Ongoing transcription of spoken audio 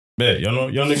Bet. Y'all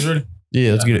niggas ready?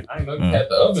 Yeah, let's get it. I didn't know you had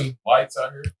the oven lights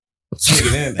out here.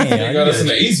 You got us in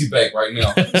the easy bake right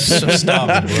now.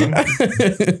 Stop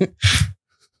it, bro.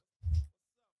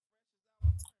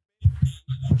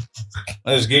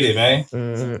 Let's get it, man.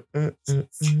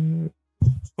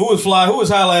 Who was fly? Who was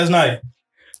high last night?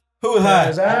 Who was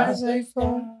high?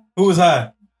 Who was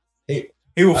high?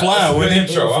 He was flying with him.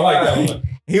 Intro. I like that one.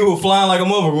 He was flying like a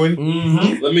mother, wasn't he?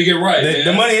 Mm-hmm. Let me get right.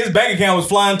 The money in his bank account was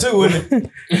flying too, wasn't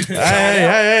it?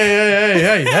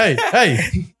 Hey.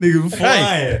 Nigga was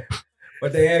flying.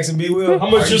 But they asking me, Will, how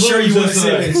much are you sure you want to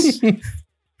send this?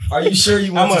 Are you sure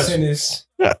you want to send this?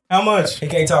 How much? He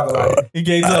can't talk about it. He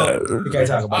can't talk. He can't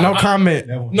talk about No it. comment.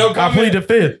 No comment. I plead the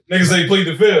fifth. Niggas say plead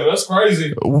the fifth. That's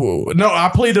crazy. No,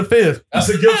 I plead the fifth. That's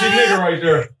a guilty nigga right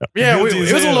there. Yeah, it was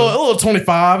a little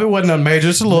 25. It wasn't nothing major.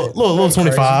 Just a little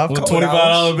 25. A little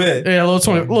 $25 bet. Yeah, a little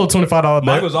 $25 Mike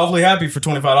bet. was awfully happy for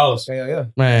 $25. Hell yeah.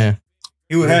 Man.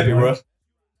 He was happy, bro.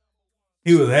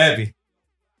 He was happy.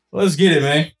 Let's get it,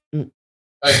 man.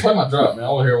 Hey, play my drop, man. I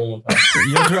want to hear it one more time.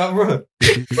 Your drop, bro.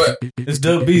 But It's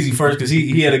Dub Beezy first because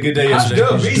he had a good day how's yesterday.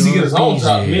 Dub Beezy get his own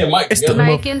drop? Me and Mike It's together.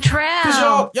 the- Mike and Trav.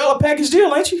 Because y'all a package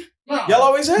deal, ain't you? Y'all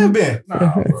always have been. Nah,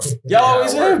 bro. Y'all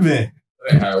always have been.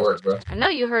 That ain't how it works, bro. I know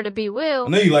you heard of B. I Will.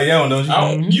 know you like that one,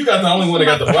 don't you? You got the only one that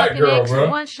got the black girl, bro.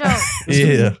 One show.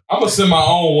 Yeah. I'm gonna send my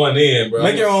own one in, bro.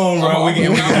 Make your own, bro. We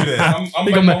can do that. I'm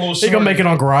He gonna make it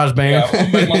on GarageBand. Yeah, I'm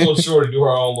gonna make my little shorty do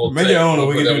her own little. Make tape. your own, We'll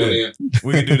we can put do one that. in.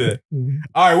 We can do that.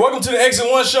 All right, welcome to the X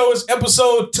and One Show. It's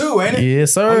episode 2, ain't it?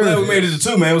 Yes, I'm glad we sir. made it to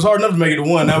 2, man. It was hard enough to make it to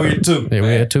 1. Now we're at 2. Yeah, we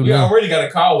had two We now. already got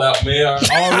a call out, man.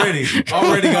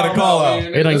 Already got a call out.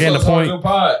 It done gained a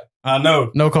point. I know.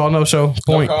 No call, no show.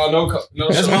 Point. No call, no.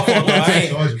 That's my fault.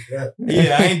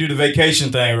 I ain't do the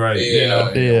vacation thing right. You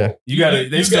know, Yeah. you got to.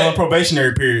 They still on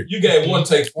probationary period. You gave one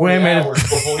take 40 Wait a minute. hours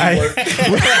before you Hey.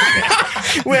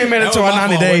 worked. We ain't made it That to was our my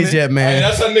 90 fault, days wasn't it? yet, Hey, man.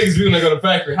 that's how niggas do when they go to the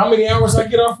factory. How many hours I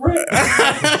get off rent?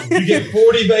 You get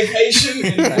 40 vacation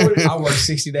and 40. I worked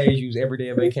 60 days, use every day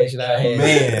of vacation I had.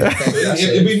 Man.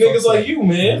 It be niggas like you,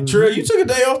 man. Trill, you took a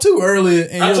day off too early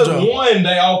in I your took job. one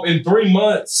day off in 3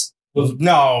 months.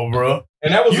 No, bro.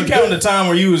 And that was You a counting good- the time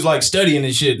where you was like studying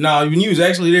and shit. No, when you was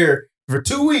actually there for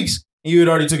 2 weeks, and you had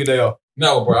already took a day off.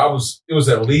 No, bro. It was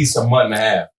at least a month and a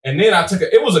half. And then I took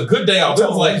it was a good day off. It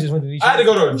was like I had to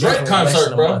go to a Drake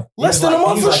concert, bro. Less than a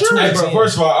month for sure. Hey, bro,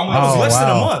 first of all, It was less than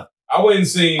a month. I went and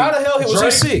seen How the hell was he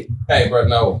Drake. sick? Hey, bro,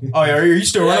 no. Oh, yeah, are you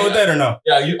still running with that or no?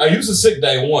 Yeah, I used a sick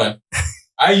day one.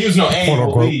 I use no annual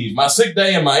unquote. leave. My sick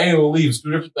day and my annual leave is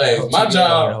 2 different things. My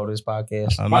job Hold this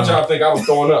podcast. think I was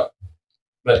throwing up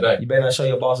that day. You better not show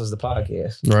your bosses the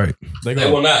podcast. Right. They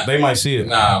will not. They might see it.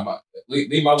 Nah,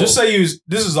 leave my Just say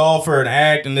this is all for an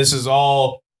act, and this is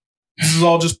all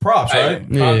just props, right?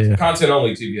 Yeah. Content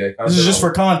only, TBA. This is just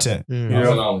for content. content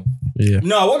only. Yeah.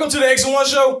 No, welcome to the X and One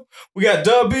Show. We got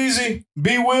Dub Beezy,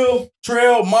 B Will,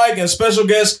 Trail, Mike, and special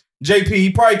guest JP. He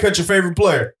probably cut your favorite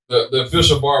player. The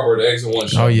official barber of the X and One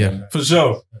show. Oh, yeah. man. For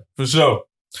sure.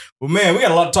 Well, man, we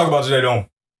got a lot to talk about today, don't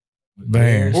we?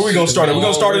 Man. Where we gonna start it? We're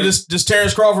gonna start it this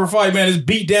Terence Crawford fight, man. This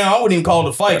beat down. I wouldn't even call it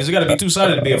a fight because it got to be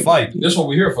two-sided to be a fight. That's what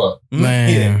we're here for. Man.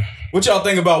 Yeah. What y'all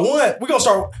think about one? We gonna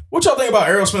start. What y'all think about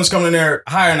Errol Spence coming in there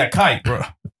hiring a kite, bro?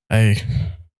 Hey.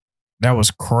 That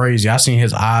was crazy. I seen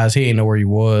his eyes. He didn't know where he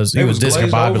was. He It was was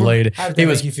glazed discombobulated. How did He that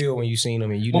was make you feel when you seen him?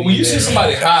 And you But when you see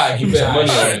somebody high, you bet money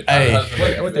on it.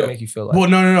 Hey. what that make you feel like? Well,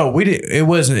 no. We did. It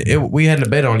wasn't. We hadn't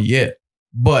bet on it yet.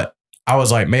 But I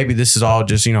was like, maybe this is all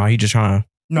just he just trying to.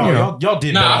 No, You know. y'all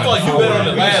did. Nah, bet I feel on like it you before. bet on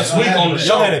it last week on the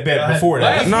show. Y'all had it bet before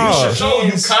that. Last No. week show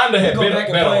you kind of had go back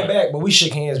and bet play on it it. back, but we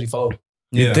shook hands before.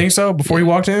 You Yeah. think so? Before he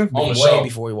walked in? On the Way show.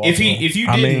 before he walked If in. you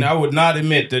I didn't, mean- I would not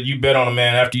admit that you bet on a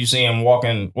man after you see him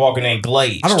walking in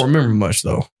glazed. I don't remember much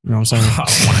though. You know what I'm saying? Oh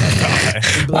my god.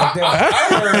 He blacked out.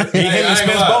 I heard He him I and ain't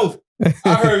Spence gonna lie. both.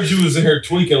 I heard you was in here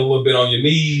tweaking a little bit on your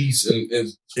knees and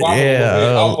swapping Yeah,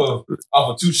 a little bit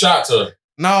off of 2 shots of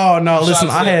No. Listen, shots of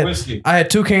I whiskey.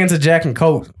 had 2 cans of Jack and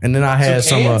Coke, and then I had 2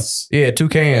 some. cans? 2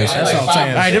 cans. That's what I'm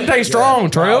saying. Hey, them things strong,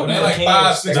 Trail. They're like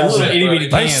 5-6 That little itty bitty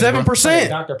Like cans, bro. 7%.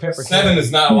 Dr. Pepper. 7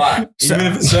 is not a lot. Even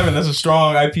if it's 7, that's a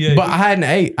strong IPA. But I hadn't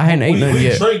ate. I hadn't ate nothing we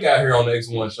yet. drink out here on the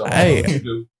X1 show. Hey. You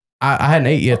do. I hadn't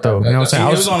ate yet though. You know what I'm saying?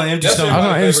 He was on an empty That's stomach. I was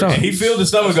on an empty stomach. He filled the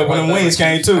stomach up when them wings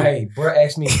came too. Hey, bro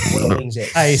asked me what the wings at.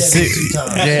 Hey, 72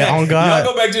 times. Yeah, on Y'all God.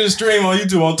 go back to the stream on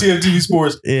YouTube on TFTV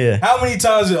Sports. Yeah. How many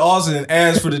times did Austin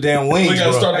ask for the damn wings, We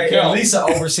gotta bro? start the Hey, at count. least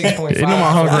over 6.5. You know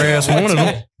my hungry ass wanted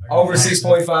them. Over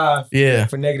 6.5 Yeah.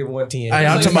 for negative 110. Hey,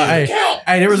 I'm talking about.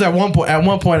 Hey, there was at one point. At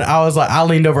one point, I was like, I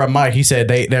leaned over at Mike. He said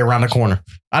they're around the corner.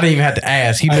 I didn't even have to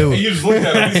ask. He knew. You just looked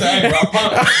at him. He said, "Hey, bro, I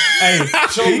punt." Hey,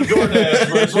 show me DoorDash,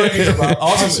 bro. That's what he's about.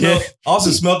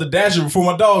 Austin smelled the dasher before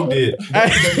my dog did. The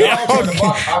dog started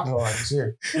barking.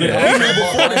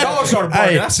 Before the dog started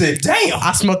barking, I said, "Damn!"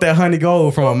 I smelled that honey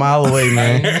gold from a mile away,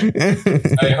 man.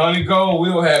 Hey, honey gold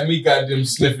will have me goddamn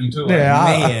sniffing too.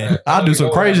 Yeah, I'll do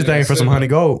some crazy things for some honey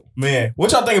gold. Man,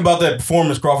 what y'all think about that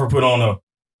performance Crawford put on though?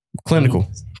 Clinical.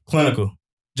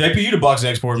 JP, you the boxing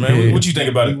expert, man. Yeah. What you think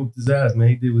about He it? whooped his ass, man.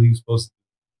 He did what he was supposed to do.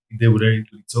 He did what he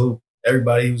told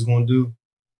everybody he was going to do.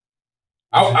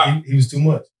 He was too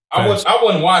much. I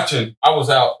wasn't watching. I was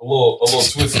out a little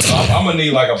twisted. So I'm gonna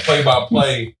need like a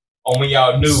play-by-play on when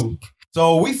y'all knew.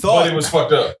 So we thought it was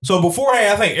fucked up. So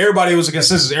beforehand, I think everybody was a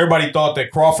consensus. Everybody thought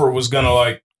that Crawford was gonna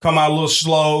like come out a little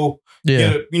slow,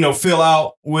 fill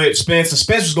out with Spence, and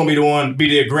Spence was gonna be the one to be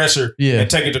the aggressor and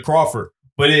take it to Crawford.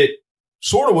 But it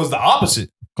sort of was the opposite.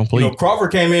 Complete.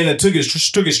 Crawford came in and took it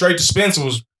straight to Spence and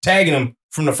was tagging him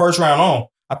from the first round on.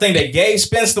 I think they gave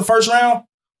Spence the first round,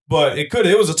 but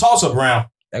it was a toss-up round.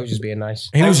 They was just being nice.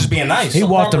 He was just being nice. He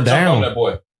walked him down. That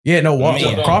boy. Yeah, no,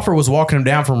 Crawford was walking him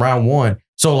down from round one.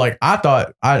 So, like, I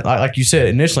thought, like you said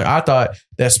initially, I thought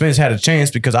that Spence had a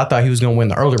chance because I thought he was going to win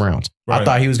the early rounds. Right. I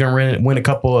thought he was going to win a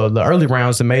couple of the early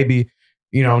rounds, and maybe,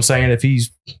 you know what I'm saying, if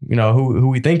he's, who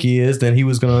we think he is, then he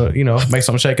was going to, make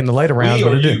something shake in the later rounds.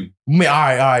 But it didn't. All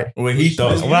right. When he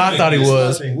thought, what I thought he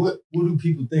was. What do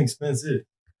people think Spence is?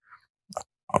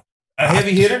 A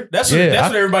heavy hitter? That's what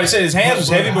everybody said. His hands was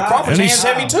heavy, but Crawford's hands is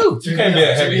heavy too. You can't be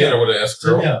a heavy hitter with an S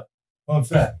curl. Yeah. Fun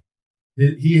fact.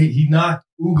 He knocked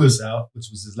Ugas out, which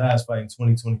was his last fight in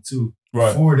 2022.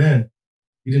 Right. Before then,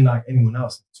 he didn't knock anyone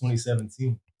else in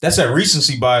 2017. That's that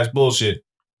recency bias bullshit.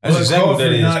 That's exactly what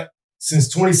that is. Since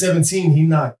 2017, he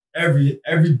knocked every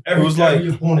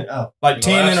opponent out. Like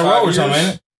 10 in a row or something,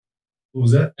 ain't it? What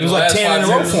was that? It was like 10 in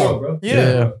a row for him, bro.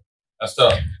 Yeah. That's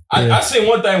tough. I seen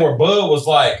one thing where Bud was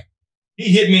like,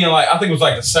 he hit me in like, I think it was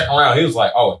like the second round. He was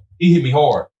like, oh, he hit me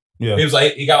hard. Yeah. He was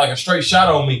like, he got like a straight shot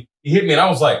on me. He hit me and I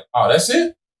was like, oh, that's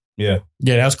it? Yeah.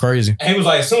 Yeah, that's crazy. And he was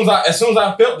like, as soon as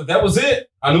I felt that was it,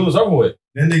 I knew it was over with.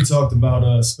 Then they talked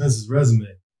about Spence's resume.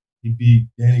 He beat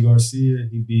Danny Garcia.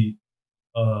 He beat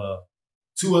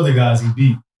two other guys he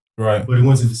beat. Right. But it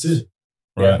went to decision.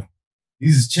 Right.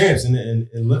 These are champs and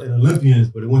Olympians,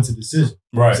 but it went to decision.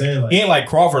 Right. You know what I'm saying? Like, he ain't like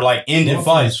Crawford, like ending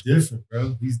fights. He's different,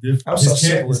 bro. He's different.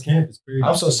 His camp is crazy.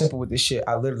 I'm so simple with this shit.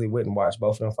 I literally wouldn't watch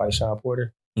both of them fight Sean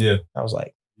Porter. Yeah. I was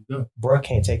like, bro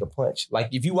can't take a punch. Like,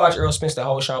 if you watch Errol Spence, the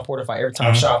whole Sean Porter fight, every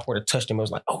time Sean Porter touched him, it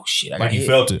was like, oh shit, I got like he hit.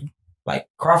 felt it. Like,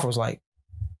 Crawford was like,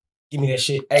 give me that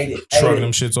shit. Shrugging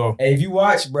them shits off. And if you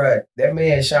watch, bro, that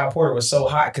man, Sean Porter, was so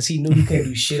hot because he knew he couldn't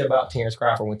do shit about Terence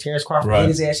Crawford. When Terence Crawford hit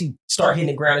his ass, he start hitting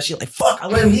the ground and shit like, fuck, I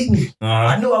let him hit me.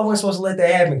 I knew I wasn't supposed to let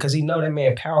that happen because he know that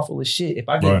man powerful as shit. If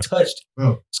I get touched,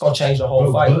 it's going to change the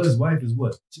whole fight. Bud's wife is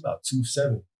what? She's about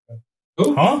 270.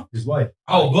 Who? Huh? His wife.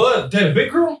 Oh, Bud, that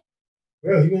big girl?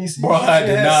 Bro, you ain't see. Bro, I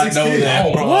did not know that.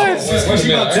 Oh,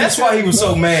 what? That's why he was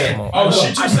so mad. Oh,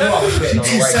 she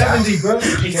 270, bro.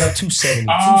 Picking up 270.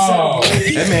 Oh,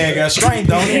 that man got strength,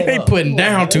 don't he? They putting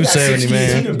down 270,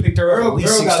 man. He picked her up at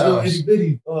least 6 got little times. itty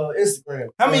bitty Instagram.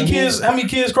 How many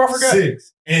kids Crawford got?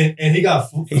 6. And he got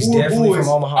 4 He's definitely boys. from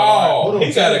Omaha. Oh,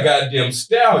 he got a goddamn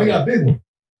stallion. He got a big one.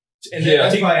 And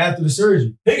that's probably after the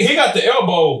surgery. He got the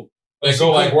elbow that go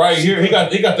like right here. He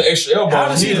got the extra elbow.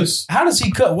 How does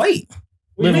he cut weight?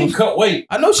 What do you mean cut weight?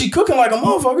 I know she cooking like a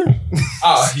motherfucker.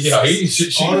 Yeah.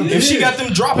 If she got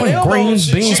them dropping elbows,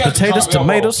 greens, beans, potatoes,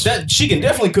 tomatoes. That she can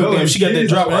definitely cook them. If she got that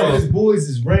dropping elbows. His boys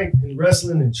is ranked in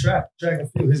wrestling and track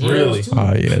and field. His Really?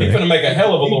 Oh, yeah. He's gonna make a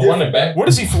hell of a little running back. Where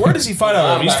does he fight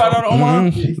out of? He's fight out of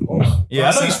Omaha?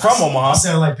 Yeah, I know he's from Omaha. I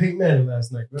sound like Payton Manning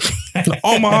last night, bro.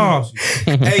 Omaha.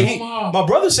 Hey, my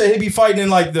brother said he'd be fighting in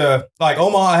like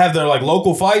Omaha have their like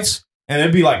local fights, and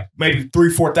it'd be like maybe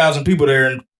 3,000-4,000 people there,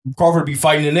 and Crawford would be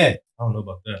fighting in that. I don't know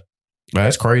about that.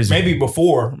 That's crazy. Maybe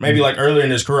before, maybe like earlier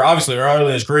in his career. Obviously, earlier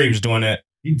in his career, he was doing that.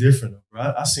 He different, though,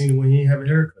 bro. I seen him when he ain't have a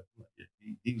haircut.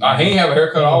 He ain't have a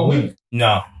haircut all week.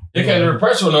 No. He can't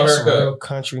repress with no That's some haircut. real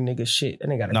country nigga shit. That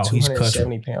nigga got a He's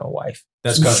 270-pound wife.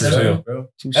 That's country too. Bro.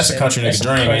 That's a country nigga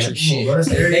dream, ain't it? Shit. Bro,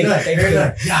 that's every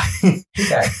night.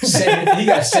 He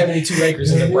got 72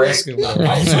 acres in Nebraska.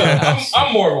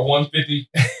 I'm more of a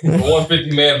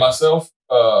 150 man myself.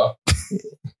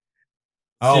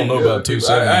 I don't know about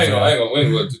 270. I ain't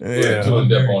gonna too in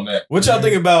depth on that. What y'all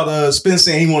think about Spence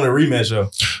saying he wanted a rematch though?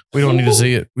 We don't need to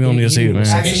see it. We don't need to see it, man.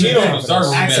 He don't deserve a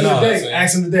rematch.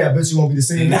 Ask him today. I bet you won't be the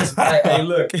same. Hey,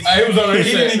 look. He was on there.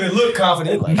 He didn't even look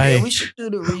confident. Like, Hey. we should do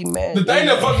the rematch. The thing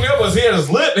that fucked me up was he had his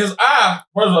lip, his eye.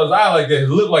 First of all, his eye like this, his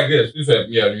lip like this. He said,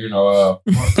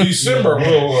 December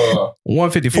will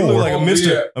 154. He looked like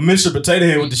a Mr. Potato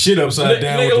Head with the shit upside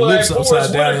down, with the lips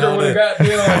upside down and all that.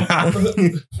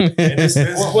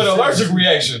 With allergic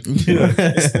reaction.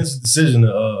 It's Spencer's decision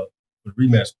to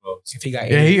rematch clause. If he got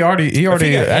he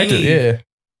already acted.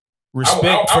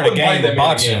 Respect for the game of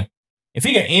boxing. If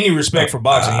he got any respect for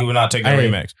boxing, he would not take the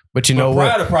rematch. But you know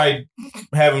what? what? I'd probably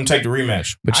have him take the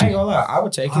rematch. But I ain't gonna lie, I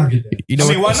would take it. You know,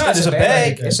 why not? It's a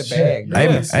bag. It's a bag.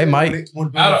 Hey, Mike.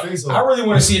 I really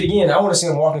want to see it again. I want to see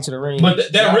him walk into the ring.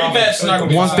 But that rematch is not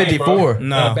gonna be 154.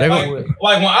 No,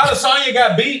 like when Adesanya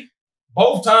got beat,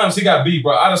 both times he got beat,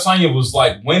 bro. Adesanya was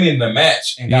like winning the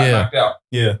match and got knocked out.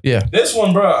 Yeah. This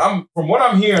one, bro. From what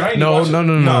I'm hearing, I ain't No.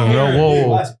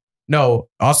 Whoa. No,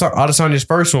 also Adesanya's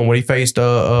first one when he faced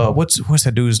what's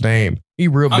that dude's name? He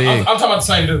real big. I'm talking about the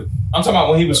same dude. I'm talking about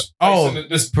when he was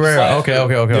this Pereira. Okay. He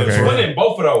was winning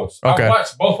both of those. Okay. I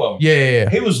watched both of them. Yeah.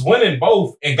 He was winning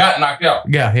both and got knocked out.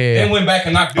 Yeah. Then went back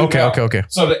and knocked dude out. Okay.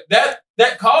 So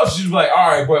that caused you to be like, all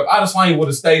right, bro, if Adesanya would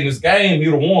have stayed in this game, he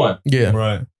would have won. Yeah.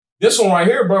 Right. This one right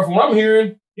here, bro, from what I'm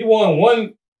hearing, he won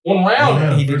one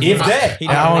round. If that.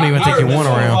 I don't even think he won a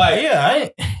round.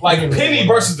 Like Penny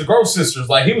versus the Gross sisters.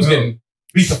 Like he was getting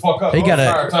beat the fuck up. He got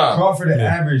entire time. Crawford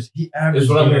averaged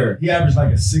what I'm hearing. He averaged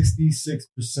like a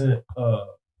 66%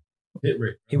 hit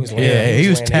rate. He was he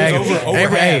was tagging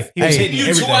over half. He was hitting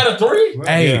you 2 out of 3?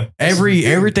 Hey,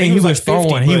 everything he was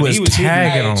throwing, he was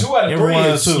tagging them. 2 out of 3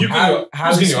 is you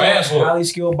getting your ass whooped. Highly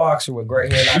skilled boxer with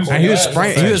great hand. And he was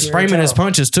framing his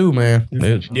punches too, man.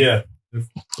 Yeah.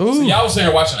 So y'all was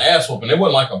saying watching ass whooping. It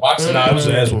wasn't like a boxing. Nah, it was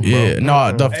an ass whooping. Yeah, no,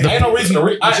 ain't no reason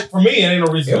to. For me, it ain't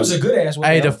no reason. It was a good ass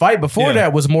whooping. Hey, the fight before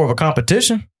that was more of a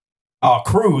competition. Oh,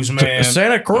 Cruz, man.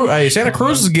 Santa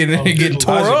Cruz is getting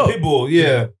tore up. People,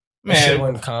 yeah. Man, shit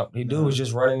wasn't comp. The dude was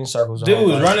just running in circles. Dude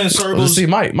was running in circles. See,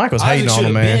 Mike was hating on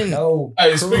him, man. No,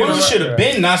 Cruz should have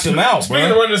been knocked him out, bro.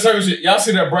 Speaking of running in circles, y'all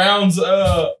see that Browns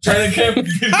training camp?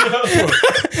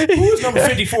 Who's number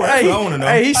 54? That's what I want to know.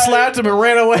 Hey, he slapped him and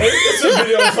ran away. It's a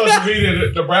video on social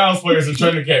media. The Browns players in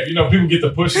training camp. You know, people get to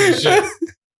pushing and shit.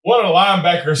 One of the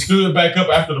linebackers stood back up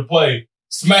after the play,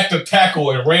 smacked a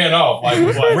tackle and ran off. Like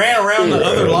ran around the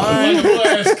other line. Like a little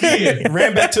ass kid.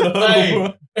 Ran back to the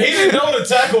huddle. He didn't know the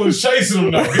tackle was chasing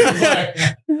him though. He was like,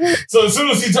 so as soon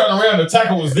as he turned around, the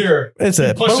tackle was there. It's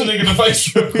he punched the nigga in the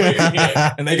face real quick.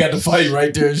 And they got the fight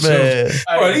right there. Man.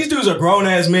 Bro, these dudes are grown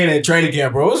ass men at training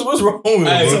camp, bro. What's wrong with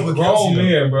them? Bro? Grown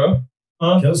men, bro.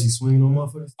 Huh? Kelsey swinging on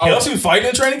motherfuckers. Kelsey was fighting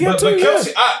in training camp too. But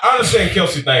Kelsey, I understand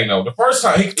Kelsey thing though. The first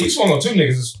time he swung on 2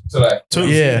 niggas today. 2.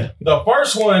 Yeah. The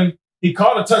first one he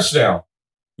caught a touchdown.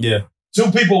 Yeah.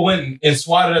 2 people went and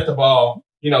swatted at the ball.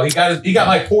 You know, he got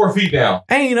like 4 feet down.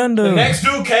 Ain't under. The next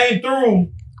dude came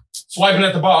through swiping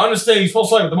at the ball. I understand you're supposed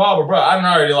to swipe at the ball, but bro, I done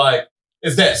already like,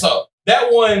 it's that. So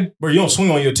that one. Bro, you don't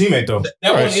swing on your teammate though.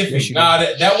 That one iffy. Nah,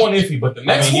 that one iffy. But the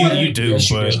next one. You do,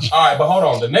 but. All right, but hold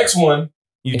on. The next one.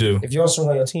 You do. If you don't swing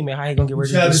on your teammate, how you gonna get rid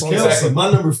of Travis Kelsey, my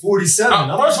number 47.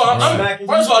 First of all,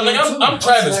 I'm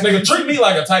Travis. Nigga, treat me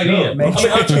like a tight end. I'm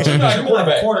treat me like a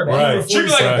quarterback. Right. Treat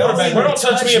me like a quarterback. Bro, don't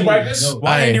touch me in practice.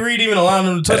 Why Andy Reid even allowing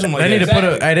them to touch him like that?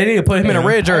 They need to put him in a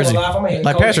red jersey.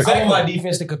 Like Patrick. I want my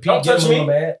defense to compete. Don't touch me.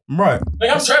 Right. Like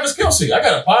I'm Travis Kelsey. I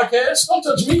got a podcast. Don't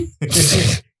touch me.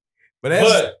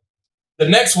 But the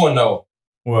next one though.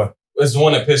 What? Is the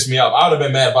one that pissed me off. I would have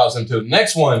been mad about him too.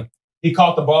 Next one. He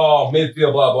caught the ball,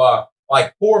 midfield, blah, blah.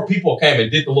 Like 4 people came and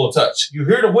did the little touch. You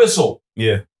hear the whistle.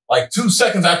 Yeah. Like 2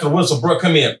 seconds after the whistle, bro,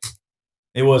 come in.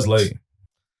 It was late.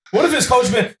 What if his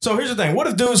coach been... So here's the thing. What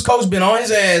if dude's coach been on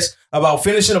his ass about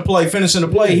finishing the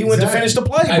play? He went to finish the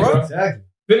play, bro. Exactly.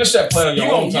 Finish that play on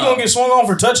your own time. You gonna get swung on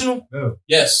for touching him? No.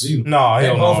 Yes. No,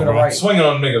 hell no, bro. Swinging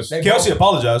on niggas. Kelsey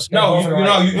apologized. No, you're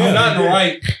not in the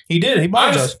right. He did. He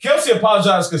apologized. Kelsey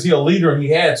apologized because he's a leader and he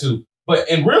had to. But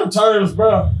in real terms,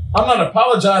 bro, I'm not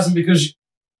apologizing because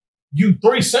you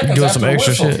 3 seconds doing after some the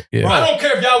extra whistle. shit. Yeah. I don't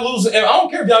care if y'all lose. I don't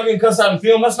care if y'all getting cussed out in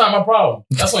film. That's not my problem.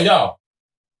 That's on y'all.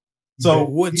 So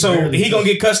what? So he gonna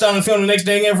get cussed out in film the next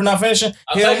day again for not finishing?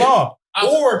 Hell no.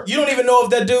 Or you don't even know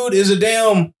if that dude is a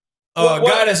damn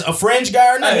guy that's a fringe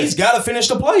guy or not. He's got to finish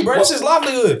the play, bro. That's his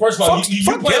livelihood. First of all, you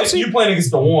playing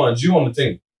against the ones. You on the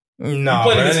team. No,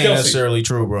 that ain't necessarily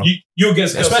true, bro. You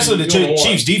against Kelsey, especially the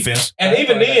Chiefs defense. And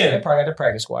even then, they probably got the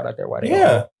practice squad out there. Why they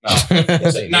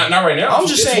not right now. I'm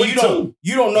just saying you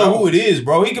don't know who it is,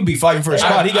 bro. He could be fighting for a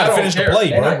spot. He got to finish the play,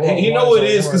 bro. He know who it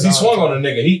is because he swung on a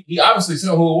nigga. He obviously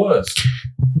saw who it was.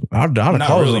 I'm not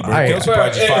really, bro. If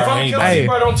I'm Kelsey,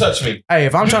 bro, don't touch me. Hey,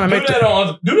 if I'm trying to make do that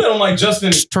on like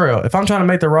Justin Trail. If I'm trying to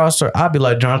make the roster, I'd be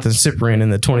like Jonathan Cyprian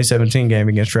in the 2017 game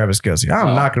against Travis Kelce.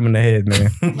 I'm knocking him in the head, man.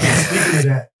 Speaking of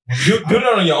that, do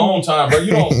that on your own time, bro.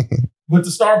 You don't with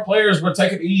the star players, bro.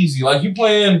 Take it easy. Like you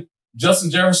playing Justin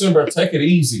Jefferson, bro. Take it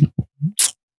easy.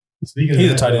 Speaking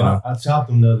of that, I chopped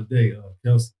him the other day,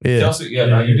 Kelsey. Yeah, Kelsey,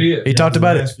 no, you did. He talked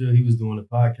about it. He was doing a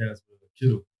podcast with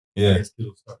Kittle. Yeah,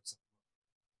 Kittle started.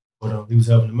 But he was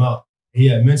helping him out. He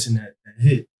had mentioned that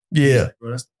hit. Yeah, like,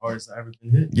 bro, that's the hardest I ever been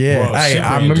hit. Yeah, bro, hey,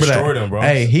 I remember that. Him, bro.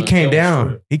 Hey, he came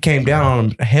down. He came down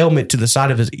on a helmet to the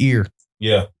side of his ear.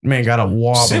 Yeah, man, got a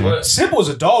wobble. Simple was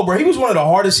a dog, bro. He was one of the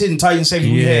hardest hitting Titan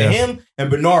safeties. We had him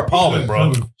and Bernard Pollard,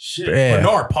 bro. Shit,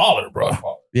 Bernard Pollard, bro.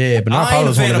 Yeah, Bernard Pollard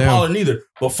was one of them. Pollard neither,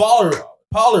 but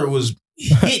Pollard was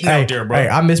hitting out there, bro. Hey,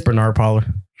 I miss Bernard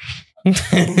Pollard. I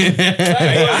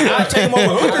take him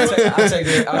over Hooker.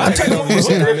 I take him over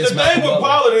Hooker. The thing with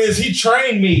Pollard is he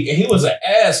trained me and he was an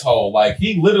asshole. Like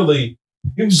he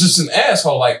was just an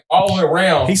asshole, like all the way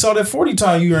around. He saw that 40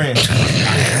 time you ran.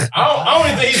 I don't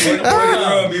even think he's seen the 40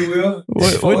 run, be real.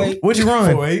 What'd you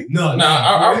run? No,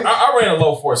 I ran a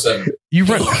low 4.7. You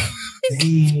ran.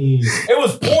 It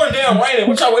was pouring down raining.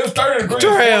 Which it was 30 degrees.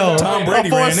 Tom Brady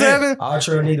 4.7. All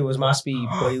Trail needed was my speed,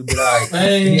 but he would be like,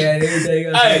 everything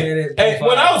else. Hey,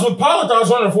 when I was with Pollard, I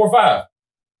was running a 4.5.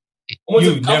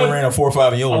 You never ran a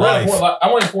 4.5 in your life. I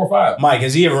ran a 4.5. Mike,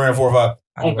 has he ever ran a 4.5?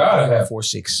 Oh God, I have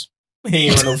 4.6. He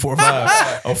ain't run no 4.5.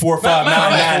 A 4.5, 9.9.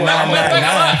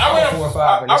 I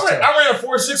ran a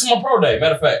 4.6 on my pro day.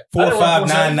 Matter of fact, 4.5,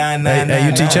 9.9. Hey,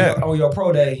 you teach that? On your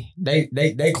pro day, they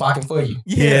clocking for you.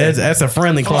 Yeah, that's a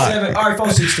friendly clock. 4.7. All right,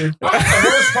 4.62. The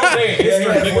worst pro day.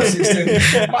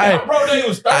 4.62. My pro day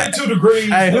was 32 degrees.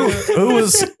 Hey,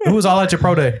 who was all at your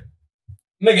pro day?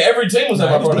 Nigga, every team was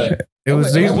at my pro day. It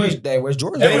was Where's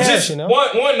Jordan? It was just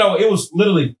one. No, it was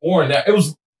literally pouring down. It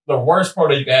was the worst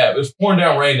part that you could have. It was pouring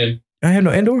down, raining. I had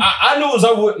no indoor. I knew it was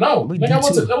over. No, I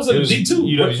was at a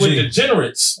D2 with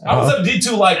degenerates. I was at a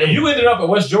D2. Like when you ended up at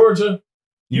West Georgia,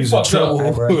 you fucked up.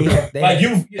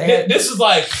 This is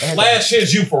like last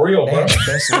year's you for real, bro.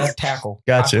 Best left tackle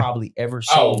gotcha. I probably ever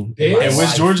seen. And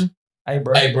West Georgia? Hey,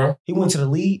 bro. He went to the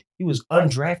lead. He was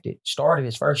undrafted. Started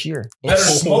his first year. Better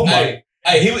smoke. Hey,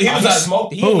 he was out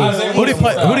smoked. Who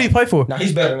did he play for? Nah,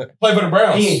 he's better than play for the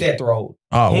Browns. He ain't that throw.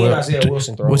 Oh, he ain't Isaiah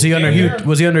Wilson throw. Was he under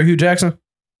Hugh Jackson?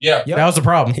 Yeah, that was the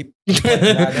problem.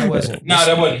 That wasn't.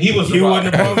 That wasn't. He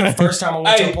wasn't the problem. First time I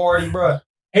went to a party, bro.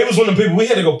 He was one of the people we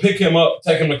had to go pick him up,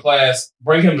 take him to class,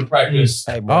 bring him to practice.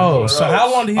 Hey, bro. Oh, so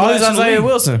how long did he? Oh, he's Isaiah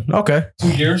Wilson. Okay,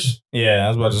 2 years. Yeah, I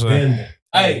was about to say.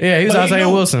 Hey, he was Isaiah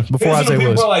Wilson before Isaiah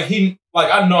Wilson.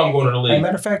 I know I'm going to the league. Hey,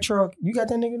 matter of fact, Truck, you got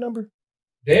that nigga number?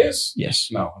 Dez? Yes.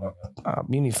 No, I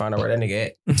don't. You need to find out where that nigga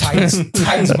at. Titans.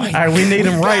 All right, we need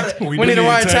him right. We need a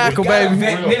right tackle, baby.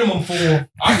 Minimum 4.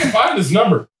 I can find his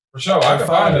number for sure. I can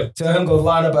find it. Tell him go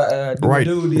line up a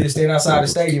dude that's standing outside the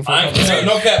stadium.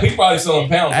 No cap. He probably selling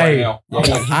pounds right now.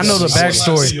 I know the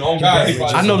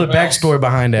backstory. I know the backstory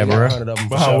behind that,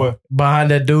 bro. Behind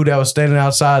that dude that was standing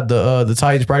outside the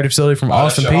Titans practice facility from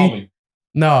Austin P.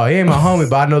 No, he ain't my homie,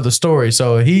 but I know the story.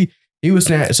 So he used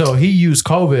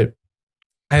COVID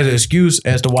as an excuse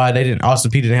as to why Austin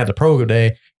P didn't have the pro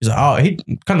day. He's like, he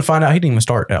kind of find out he didn't even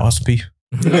start at Austin P.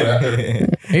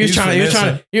 he was trying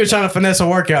to finesse a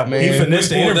workout, man. He finessed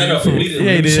the interview.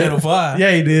 Yeah, he did.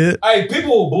 Yeah, he did. Hey, people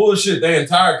will bullshit their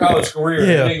entire college career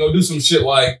and then go do some shit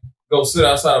like go sit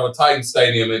outside of a Titan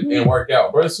stadium and work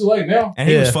out, bro. It's too late now. And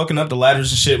he was fucking up the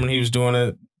ladders and shit when he was doing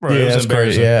it. Bro, it was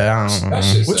embarrassing. Yeah, I don't know.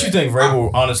 What you think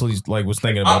Vrabel honestly was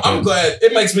thinking about that? I'm glad.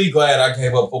 It makes me glad I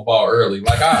gave up football early.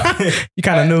 Like you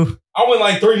kind of knew. I went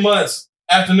like 3 months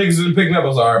after niggas didn't pick me up. I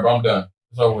was like, all right, bro, I'm done.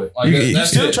 It's over with. Like, you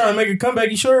still trying to make a comeback.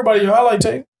 You show everybody your highlight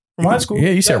tape from high school. Yeah,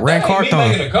 you said Rand Carthon. Me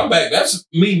making a comeback. That's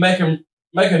me making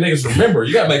niggas remember.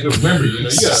 You gotta make them remember. You know,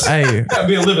 you gotta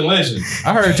be a living legend.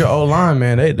 I heard your old line,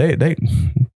 man. They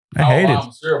hated.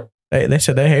 They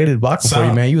said they hated blocking for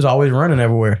you, man. You was always running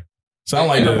everywhere. Sound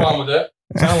like no problem with that.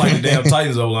 Sound like the damn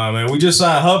Titans O line, man. We just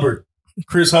signed Hubbard,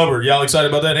 Chris Hubbard. Y'all excited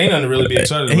about that? Ain't nothing to really be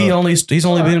excited about. He's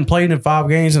only been playing in 5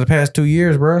 games in the past 2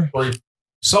 years, bro.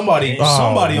 Somebody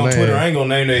on Twitter, I ain't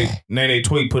gonna name they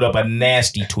tweet, put up a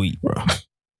nasty tweet, bro.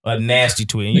 A nasty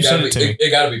tweet. And you sent it to me. It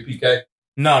gotta be PK.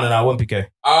 No, it wasn't PK.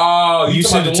 Oh, you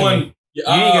sent it to me. You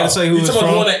ain't got to say who it's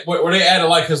from. Where they added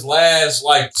like his last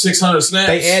like 600 snaps.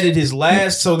 They added his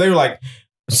last, so they were like,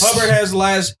 Hubbard's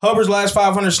last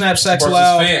 500 snaps, sacks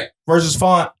allowed versus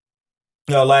Font.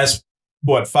 Last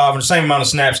 500, same amount of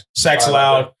snaps, sacks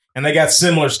allowed, and they got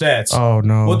similar stats. Oh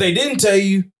no! What they didn't tell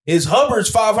you is Hubbard's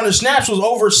 500 snaps was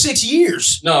over 6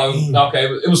 years. No, okay,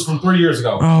 it was from 3 years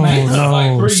ago. Oh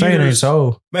no! Like say it ain't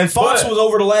so. Man, Font's was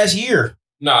over the last year.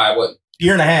 Nah, it wasn't.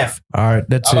 Year and a half. All right,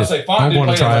 that's it. Say, I'm going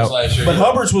to try out last year. But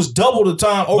Hubbard's was double the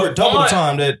time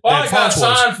that Font got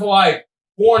signed for like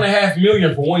 $4.5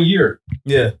 million for 1 year.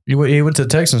 Yeah, he went to the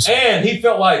Texans, and he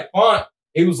felt like Font.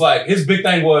 He was like, his big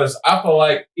thing was, I feel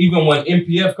like even when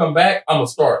MPF come back, I'm gonna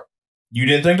start. You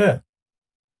didn't think that?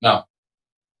 No.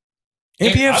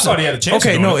 MPF. I thought he had a chance.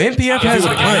 Okay, no, MPF has.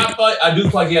 I do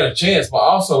feel like he had a chance, but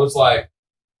also it's like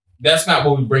that's not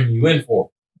what we bring you in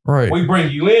for. Right. We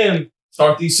bring you in.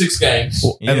 Start these 6 games.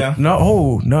 Well, yeah.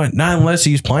 No, not unless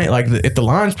he's playing. Like if the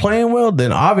line's playing well,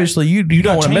 then obviously you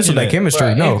don't want to mess with that chemistry.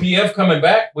 Right. No. MPF coming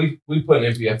back, we put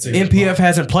an MPF in. MPF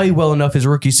hasn't played well enough his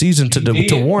rookie season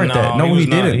to warrant that. No, he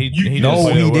didn't. He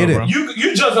didn't.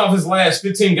 You judge off his last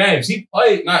 15 games. He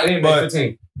played not in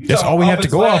 15. That's all we have to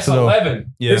go off of, though.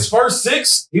 11. Yeah. His first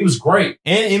 6, he was great.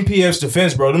 And MPF's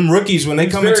defense, bro. Them rookies when they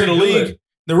come into the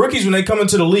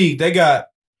league, they got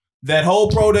that whole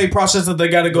pro day process that they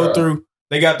got to go through.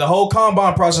 They got the whole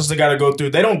combine process they got to go through.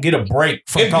 They don't get a break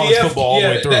from college football all the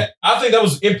way through. I think that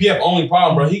was MPF only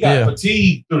problem, bro. He got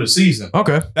fatigued through the season.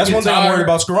 Okay. That's one thing I'm worried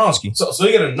about Skoronski. So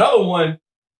you get another one.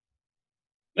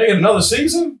 They get another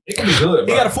season. It can be good,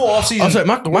 bro. He got a full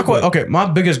offseason. My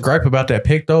biggest gripe about that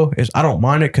pick, though, is I don't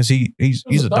mind it because he's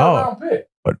a dog. Pick.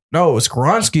 But no,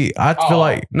 Skoronski, I feel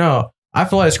like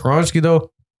Skoronski,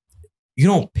 though, you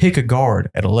don't pick a guard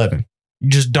at 11. You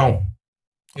just don't.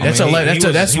 That's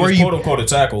where you quote unquote a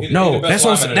tackle. No, that's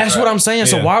what I'm saying. Yeah.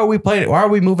 So why are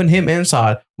we moving him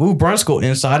inside? Move Brunskill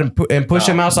inside and push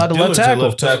him outside the left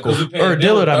tackle. Or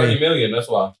Dillard, $30 million. That's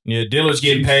why. Yeah, Dillard's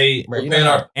getting paid,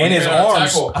 and his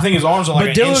arms. I think his arms are like.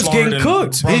 But Dillard's getting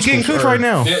cooked. He's getting cooked right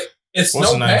now. It's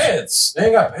no pads. They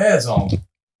ain't got pads on.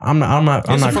 I'm not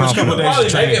confident.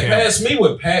 They get past me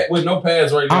with no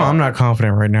pads right now. I'm not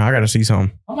confident right now. I got to see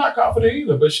something. I'm not confident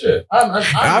either, but shit.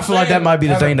 I feel like that might be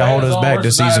the thing to hold us back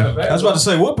this season. I was about to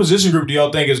say, what position group do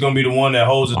y'all think is going to be the one that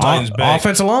holds the Titans back?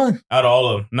 Offensive line. Out of all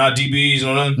of them. Not DBs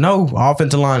or nothing? No,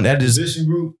 offensive line. That is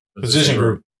Position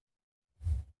group.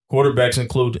 Quarterbacks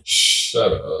included.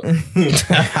 Shut up. We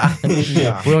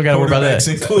don't got to worry about that.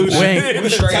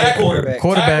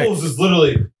 Tackles is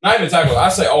literally not even tackles. I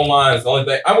say O-line is the only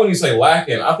thing. I wouldn't even say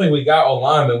lacking. I think we got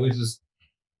O-linemen. We just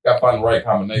got to find the right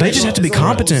combination. They just have to be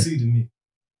competent.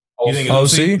 You think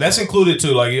OC? That's included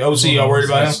too. Like OC, y'all worried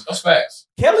about him? That's facts.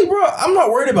 Kelly, bro, I'm not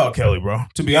worried about Kelly, bro.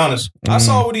 To be honest, I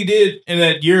saw what he did in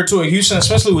that year or two in Houston,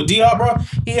 especially with Diop, bro.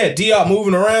 He had Diop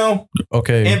moving around.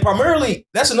 Okay, and primarily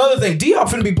that's another thing. Diop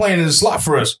finna be playing in the slot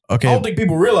for us. Okay, I don't think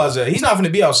people realize that he's not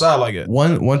finna be outside like that.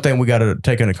 One thing we got to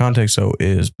take into context though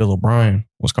is Bill O'Brien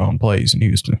was calling plays in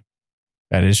Houston.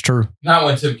 That is true. Not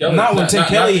when Tim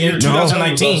Kelly. In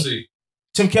 2019.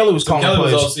 Tim Kelly was calling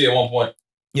plays. Was OC at one point.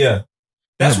 Yeah.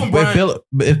 That's when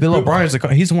if Bill O'Brien's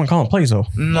he's the one calling plays though.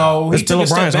 No, it's Bill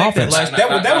O'Brien's offense. That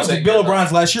was Bill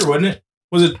O'Brien's last year, wasn't it?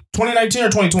 Was it 2019 or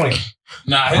 2020?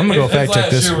 Nah, I'm gonna go fact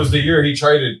check this. Last year was the year he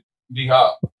traded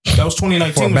D-Hop. That was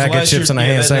 2019. For a bag of chips and a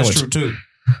hand sandwich. That's true too.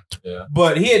 Yeah,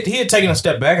 but he had taken a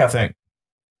step back, I think.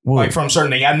 Like from certain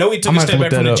things. I know he took a step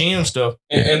back from the GM stuff.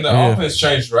 And the offense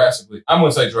changed drastically. I'm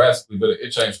gonna say drastically, but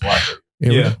it changed a lot.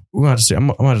 Yeah, we're gonna have to see. I'm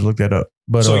gonna have to look that up.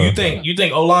 But so you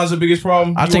think O-line's the biggest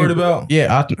problem worried about?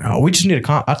 Yeah, we just need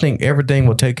I think everything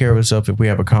will take care of itself if we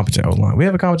have a competent O-line. We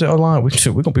have a competent O-line. We're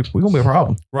gonna be a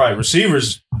problem. Right,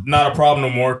 receivers not a problem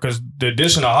no more because the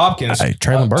addition of Hopkins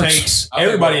takes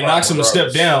everybody and knocks them a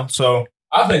step down. So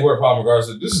I think we're a problem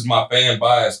regardless. This is my fan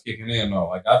bias kicking in though.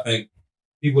 Like I think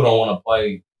people don't want to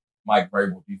play Mike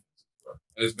Vrabel defense.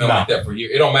 It's been like that for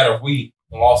years. It don't matter if we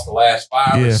lost the last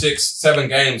 5 or 6, 7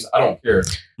 games. I don't care.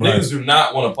 Right. Niggas do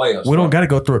not want to play us. We don't got to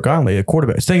go through a gauntlet of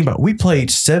quarterbacks. Think about it. We played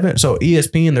 7. So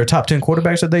ESPN, their top 10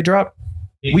 quarterbacks that they dropped,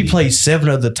 we played 7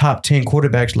 of the top 10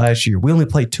 quarterbacks last year. We only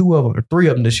played 2 of them or 3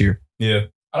 of them this year. Yeah.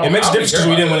 It makes a difference because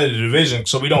we didn't win the division,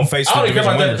 so we don't face the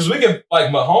division winners. Because we get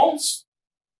like Mahomes.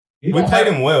 We played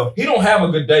him well. He don't have a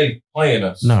good day playing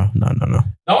us. No. The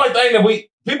only thing that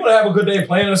people that have a good day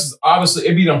playing us is obviously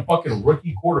it be them fucking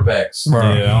rookie quarterbacks.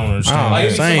 Right. Yeah, I don't understand.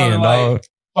 Like, saying, dog.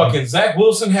 Fucking Zach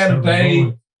Wilson had a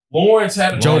day. Lawrence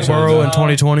had a day. Joe Burrow in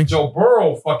 2020. Joe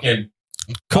Burrow fucking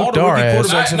cooked our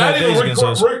ass. Not even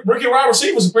rookie wide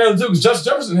receivers apparently too, because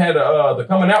Justin Jefferson had the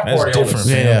coming out party. That's different.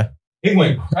 Yeah. He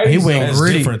went crazy. He went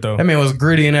gritty. Though. That man was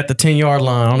gritty and at the 10-yard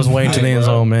line on his way to the end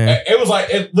zone, man. It was like,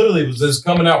 it literally was this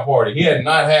coming out party. He had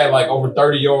not had like over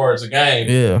 30 yards a game.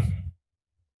 Yeah.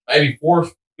 Maybe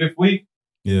 4th, 5th week.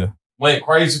 Yeah. Went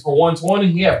crazy for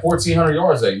 120. He had 1,400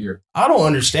 yards that year. I don't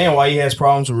understand why he has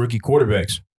problems with rookie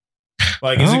quarterbacks.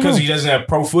 Like, is it because he doesn't have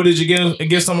pro footage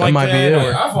against them like that?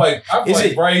 Or I feel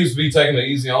like Braves be taking it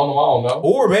easy on them. I don't know.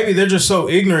 Or maybe they're just so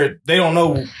ignorant they don't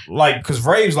know. Like, because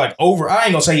Braves I ain't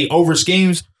gonna say he over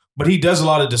schemes, but he does a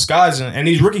lot of disguising. And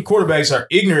these rookie quarterbacks are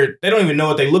ignorant. They don't even know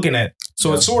what they're looking at.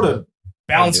 So it sort of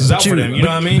balances out for them. You know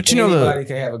what I mean? But anybody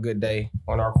can have a good day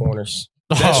on our corners.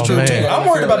 That's true too. I'm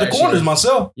worried about the corners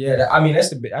myself. Yeah, I mean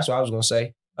that's what I was gonna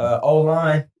say.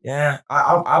 O-line, yeah,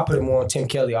 I put it more on Tim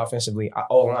Kelly offensively.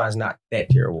 O-line's not that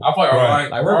terrible. I play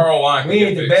our O-line. We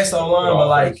ain't the best O-line, but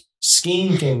like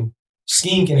scheme can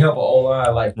help an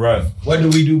O-line. Like, what do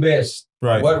we do best?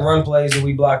 Right. What run plays do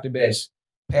we block the best?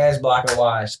 Pass blocking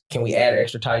wise, can we add an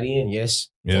extra tight end? Yes.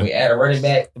 Yeah. Can we add a running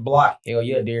back to block? Hell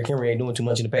yeah, Derrick Henry ain't doing too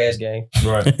much in the pass game.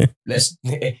 Right. Let's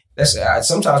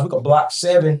sometimes we can block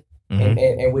 7,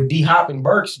 and with D Hop and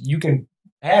Burks, you can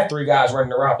have 3 guys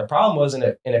running around. The problem was in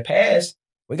the pass,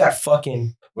 we got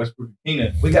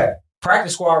we got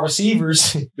practice squad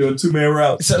receivers doing 2-man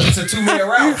routes. So it's a 2-man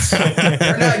routes.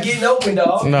 They're not getting open,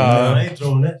 dog. No, I ain't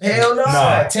throwing that. Hell no.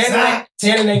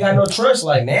 Tannehill ain't got no trust.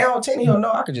 Like now, Tannehill,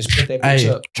 no, I could just put that bitch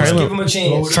up. Just give him a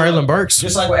chance. Traylon Burks.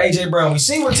 Just like with AJ Brown. We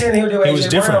seen what Tannehill did with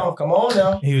AJ Brown. Come on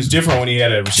now. He was different when he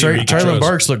had a receiver. Traylon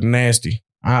Burks looked nasty.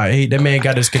 That man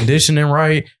got his conditioning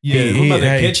right. Yeah, what about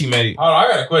that catch he made? Hold on, I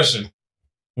got a question.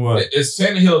 What? Is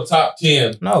Tannehill top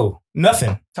 10? No,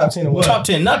 nothing. Top 10 what? Top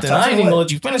 10, nothing. I ain't even gonna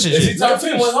let you finish this shit. Is he top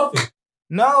 10 when healthy?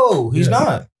 No, he's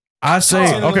not. I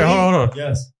say, okay, hold on.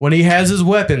 Yes. When he has his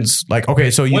weapons, like,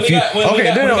 okay, so hold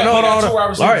on.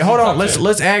 All right, hold on.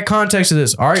 Let's add context to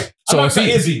this. All right. So let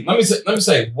me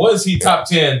say, was he top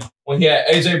 10 when he had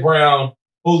AJ Brown,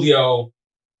 Julio,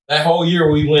 that whole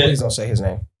year we went? Please don't say his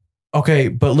name. Okay,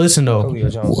 but listen though.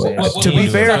 To be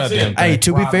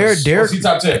fair,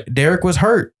 Derek was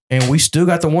hurt, and we still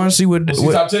got the 1 seed with. Was he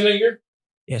top 10 that year?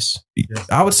 Yes,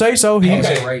 I would say so.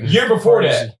 Year before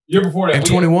that. In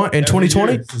 21, in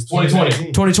 2020,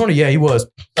 2020. Yeah, he was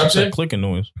top 10. Clicking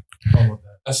noise.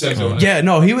 Yeah,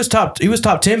 no, he was top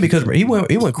 10 because he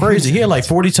went crazy. He had like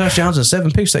 40 touchdowns and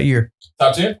 7 picks that year.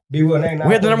 Top 10. We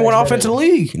had the number 1 offense in the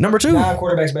league. Number 2. 9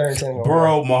 quarterbacks better than Tannehill.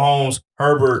 Burrow, Mahomes,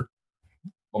 Herbert.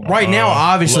 Right now,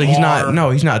 obviously,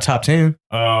 Lamar, he's not top 10.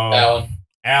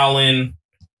 Allen.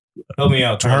 Help me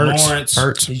out.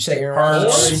 Hurts. Did you say Aaron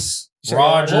Rodgers?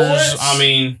 I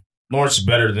mean, Lawrence is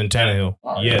better than Tannehill.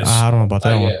 Yes. I don't know about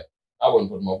that one. I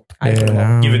wouldn't put him up.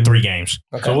 Give it 3 games.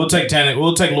 Okay. So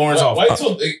we'll take Lawrence off. Wait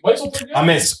till 3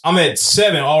 games. I'm at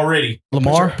 7 already.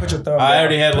 Lamar? Put your thumb down. I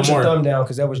already had Lamar. Put your thumb down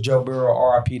because that was Joe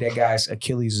Burrow. RIP. That guy's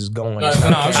Achilles is going. No, it's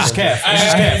just calf.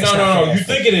 No. You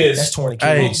think it is? That's 20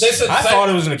 kilos. I thought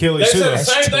it was an Achilles too. They said the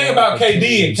same thing about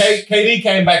KD, and KD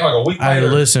came back like a week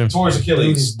later towards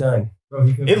Achilles. He's done.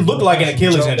 It looked like an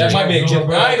Achilles injury. That might be Achilles.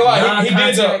 I ain't gonna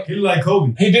lie. He looked like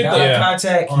Kobe. He did the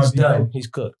contact. He's done. He's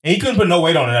cooked. And he couldn't put no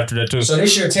weight on it after that too. So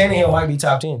this year, Tannehill might be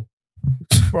top 10.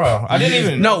 Bro, I didn't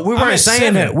even. No, we weren't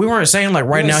saying that. We weren't saying like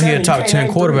right now he a top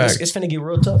 10 quarterback. It's finna get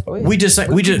real tough. We just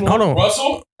hold on.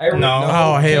 Russell? No.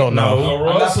 Oh hell no.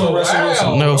 Russell.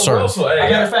 No sir.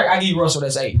 Matter of fact, I give you Russell.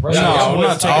 That's 8. No, I'm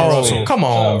not taking Russell. Come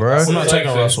on, bro. I'm not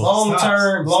taking Russell. Long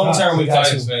term, we got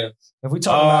 2. If we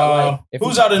talk about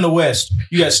who's out in the West,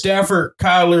 you got Stafford,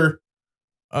 Kyler.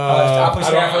 I put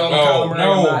Stafford on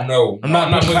Kyler. No. I'm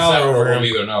not putting Kyler over him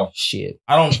either. No. Shit.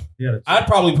 I don't. I'd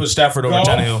probably put Stafford over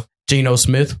Tannehill. Geno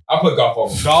Smith. I put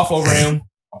Goff over him.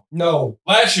 No.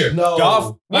 Last year. No.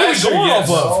 Goff. Where are we going off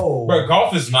of? Bro,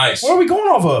 Goff is nice. Where are we going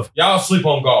off of? Y'all sleep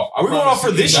on Goff. Are we going off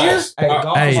for this year? Hey,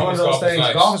 Goff is one of those things.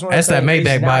 Goff is one of those things. That's that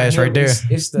Maybach bias right there.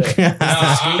 It's the. Then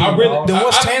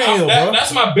what's Tannehill, bro?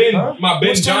 That's my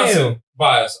Ben Johnson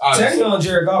bias. Tannehill and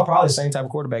Jared Goff probably the same type of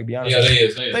quarterback. Be honest. Yeah, they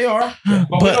is. They are.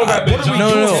 But we don't got Ben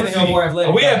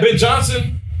Johnson. We had Ben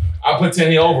Johnson. I put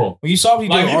Tannehill over him. Well, you saw what he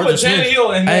did. Like you put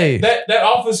Tannehill and that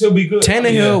offense, he'll be good.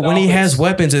 Tannehill, when he has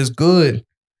weapons, is good.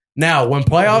 Now, when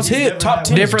playoffs hit, top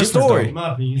 10 different story.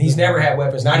 He's never had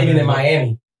weapons, not even in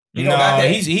Miami. He's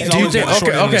always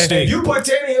okay. You put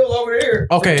Tannehill over there.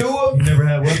 Okay. Tua, he never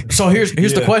had weapons. So here's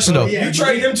the question though. You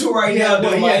trade them 2 right now,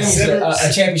 then Miami's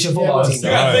a championship football team. You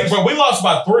gotta think, bro. We lost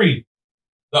by 3.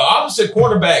 The opposite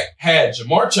quarterback had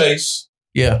Jamar Chase,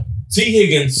 T.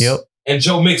 Higgins, and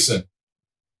Joe Mixon.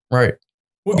 Right.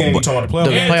 What game you talking about?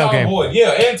 The playoff game. Boyd.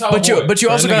 Yeah, and Tyler Boyd. But you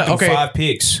also got 5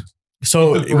 picks.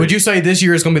 So would you say this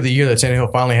year is going to be the year that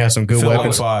Tannehill finally has some good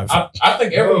weapons? I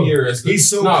think every year is. He's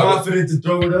so confident to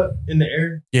throw it up in the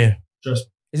air. Yeah. Trust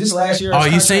me. Is this last year? Oh,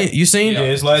 you seen? Yeah,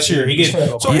 it's last year. He gets.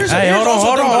 So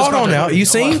hold on now. You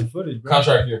seen?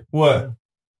 Contract year. What?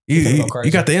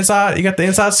 You got the inside. You got the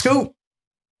inside scoop.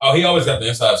 Oh, he always got the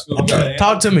inside scoop.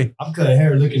 Talk to me. I'm cutting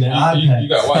hair looking at iPad. You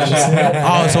got watch.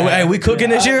 Oh, so hey, we cooking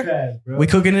this year? We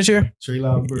cooking this year?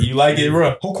 You like it,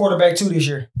 bro? Who quarterback 2 this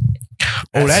year?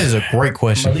 Oh, that is a great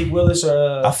question. Malik Willis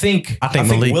or I think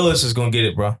Malik Willis is gonna get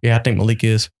it, bro. Yeah, I think Malik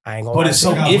is. I ain't gonna. But it's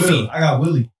so iffy. I got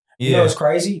Willie. Yeah. You know what's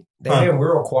crazy? They've been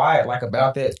real quiet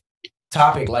about that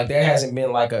topic. Like there hasn't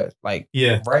been right hey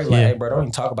bro, don't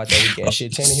even talk about that weekend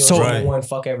shit. Tannehill won,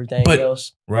 fuck everything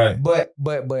else. Right. But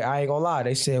I ain't gonna lie,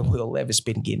 they said Will Levis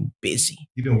been getting busy.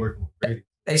 He been working with Brady.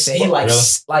 They said he in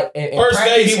first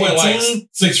day he went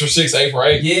 6 for 6, 8 for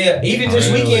 8. Yeah, even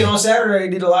this weekend on Saturday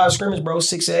they did a lot of scrimmage, bro.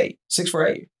 6 for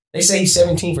 8. They say he's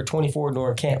 17 for 24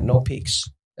 during camp, no picks.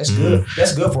 That's good.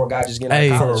 That's good for a guy just getting out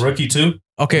of college. For a rookie too.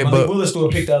 Okay, Malik Willis threw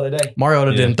a pick the other day.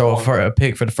 Mariota didn't throw a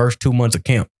pick for the first 2 months of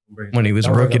camp when he was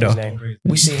a rookie though.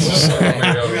 We see him.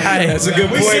 Hey, that's a good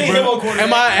point, bro.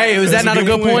 Hey, was that not a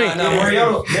good point?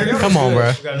 Mariota. Come on,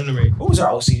 bro. Who was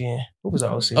our OC then?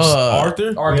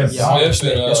 Arthur. Yeah, that's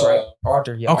right.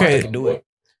 Arthur. Yeah, okay, Arthur can do it.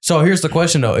 So here's the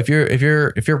question though: if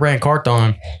you're Ran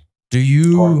Carthon, do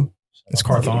you? It's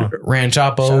Carthon. Ran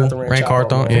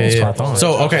Carthon. Yeah.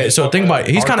 So think about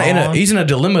it. He's in a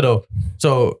dilemma though.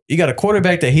 So you got a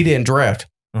quarterback that he didn't draft.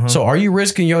 So are you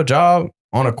risking your job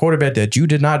on a quarterback that you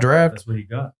did not draft? That's what he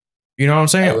got. You know what I'm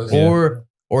saying?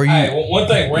 Or you? Hey, one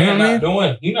thing Ran not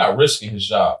doing, he's not risking his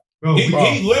job. Bro,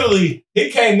 he literally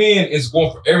came in is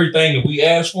going for everything that we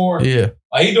asked for. Yeah.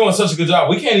 Like he doing such a good job.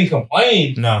 We can't even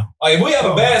complain. No. Like if we have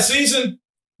a bad season,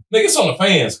 nigga, it's on the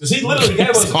fans because he literally gave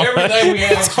us everything we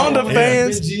asked for. On the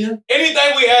fans.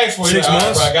 Anything we asked for, 6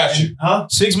 months. I got you. Huh?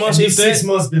 6 months. 6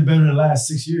 months been better than the last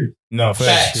 6 years. No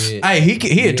facts. Hey,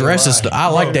 he addresses. I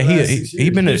like that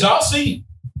he been. Did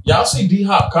y'all see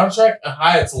D-Hop contract and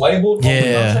how it's labeled?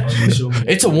 Yeah,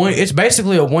 it's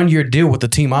basically a 1-year deal with the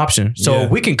team option. So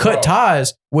we can cut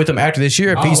ties with him after this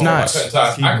year if he's not.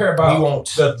 I care about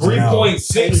the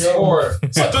 3.6 or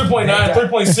 3.9,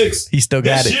 3.6. He still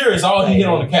got it. This year is all he hit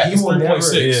on the cap. He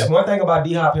 3.6. One thing about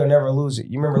D-Hop, he'll never lose it.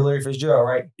 You remember Larry Fitzgerald,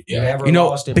 right? Yeah. Never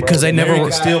lost it, because they never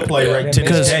still play right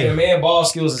because the man ball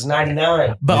skills is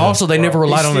 99. But also they never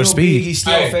relied on their speed. He's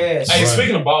still fast. Hey,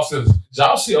 speaking of ball skills, did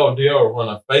y'all see Odell run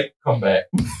a fake comeback?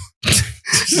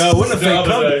 No, it wasn't a fake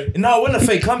comeback. No, it wasn't a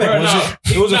fake comeback.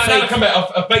 It was a fake comeback,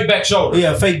 a fake back shoulder.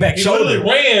 Yeah, a fake back shoulder. He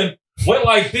literally went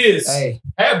like this. Hey.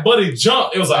 Had Buddy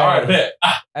jump. It was like, all right, bet.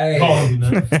 Hey,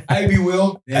 B.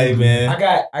 Will. Hey, man. I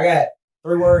got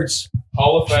 3 words.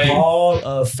 Hall of Fame. Hall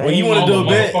of Fame. Well, you want to do a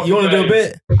bet? You want to do a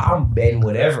bet? I'm betting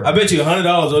whatever. I bet you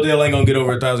 $100 Odell ain't gonna get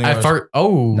over 1,000 yards. That's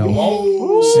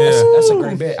a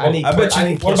great bet.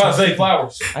 What about Zay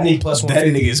Flowers? I need plus 150.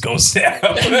 That nigga is gonna snap.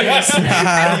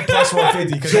 I need plus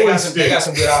 150 because they got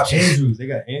some good options. They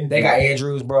got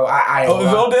Andrews, bro.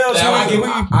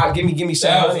 Give me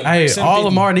 700. Hey, all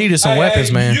Lamar needed some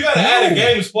weapons, man. You gotta add a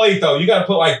games played though. You gotta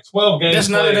put like 12 games. That's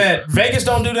none of that. Vegas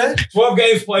don't do that. 12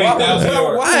 games played.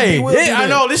 I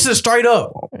know this is straight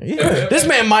up. This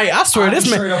man might. I swear, this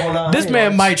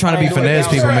man might trying to be finesse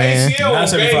people, man.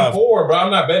 Game 4, bro. I'm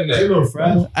not betting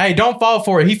that. Hey, don't fall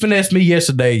for it. He finessed me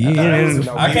yesterday.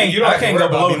 I can't go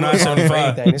below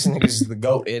 975. This nigga is the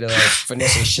GOAT at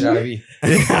finessing shit out of me.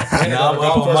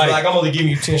 I'm only giving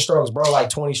you 10 strokes, bro. Like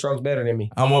 20 strokes better than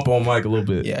me. I'm up on Mike a little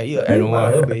bit. Yeah, you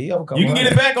can get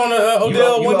it back on the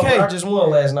Odell 1K. I just won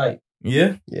last night.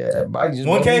 Yeah,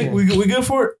 1K. We good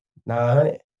for it?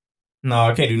 900. No,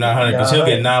 I can't do 900 because he'll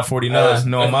get 949.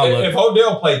 No, my luck. If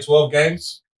Odell played 12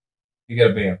 games, you got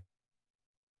to be him.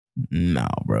 No,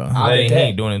 bro. He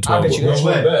ain't doing it in 12. I bet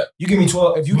you give me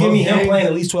 12. If you give me him playing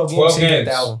at least 12 games, he get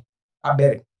 1,000. I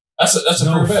bet it. That's a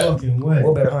fair bet.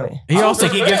 We'll bet 100. He also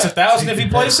think he gets 1,000 if he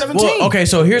plays 17. Well, okay,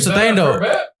 so here's the thing though.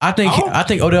 I think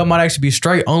Odell might actually be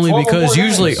straight only because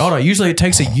usually it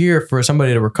takes a year for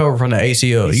somebody to recover from the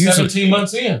ACL. He's 17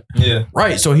 months in. Yeah.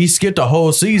 Right. So he skipped a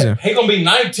whole season. He gonna be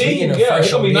 19. Yeah, he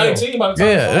gonna be 19 by the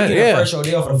time. Yeah. Fresh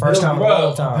Odell for the first time in a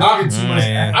long time.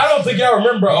 I don't think y'all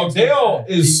remember Odell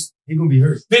is he gonna be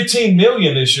hurt. $15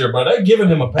 million this year, bro. They giving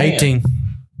him a pan. 18.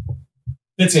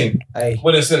 15. Hey,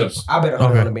 with incentives. I bet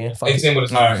 100 on the man. 18 with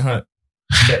incentives. All right, 100.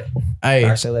 Hey. All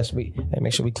right, so let's make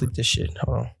sure we clip this shit.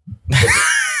 Hold on.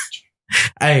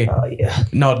 Hey,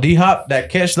 no, D-Hop, that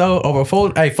catch though over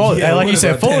Fulton. Hey, like you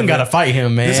said, Fulton got to fight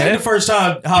him, man. This ain't the first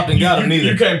time Hopton got him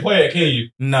neither. You can't play it, can you?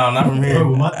 No, not from here.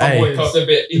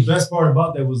 The best part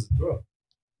about that was the throw.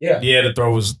 Yeah, the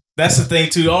throw was That's the thing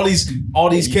too. All these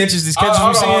catches we've seen.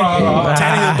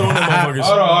 Tannehill throwing them motherfuckers.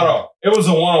 Hold on. It was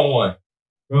a 1-on-1.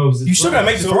 Bro, you still gotta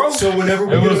make the throw. So whenever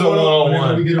we get a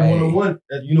one-on-one, you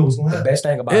know what's going to happen. The best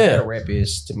thing about that rep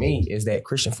is, to me, is that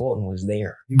Christian Fulton was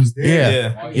there. He was there.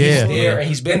 Yeah. He's there, and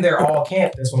he's been there all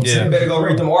camp. That's what I'm saying. You better go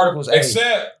read them articles.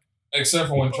 Except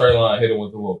for when Treylon hit him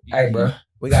with the little. Hey, bro.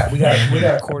 We got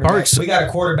a quarterback. We got a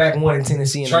quarterback one in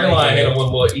Tennessee. Treylon hit him with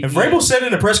a little. And Vrabel said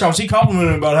in the press conference, he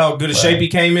complimented him about how good a shape he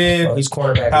came in. Bro, he's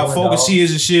quarterback. How focused he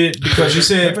is and shit. Because he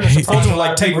said Fulton would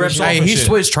like take reps off. Hey, he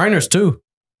switched trainers too.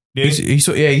 Yeah.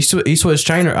 He switched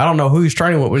trainer. I don't know who he's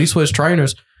training with, but he switched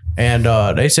trainers, and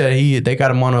they said they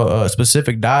got him on a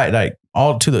specific diet, like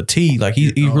all to the T. Like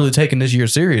he's really taking this year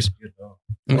serious.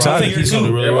 I think he's going to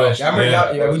do really well.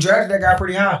 We drafted that guy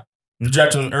pretty high. You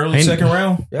drafted him early second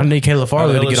round. I need Caleb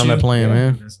Farley to get on that plan,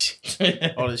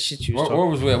 man. All the shit you. Where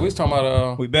was we at? We was talking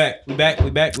about. We back.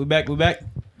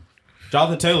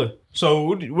 Jonathan Taylor. So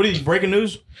what are you breaking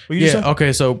news?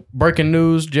 Okay. So breaking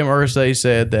news: Jim Irsay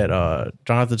said that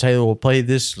Jonathan Taylor will play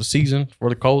this season for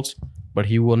the Colts, but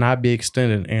he will not be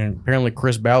extended. And apparently,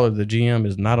 Chris Ballard, the GM,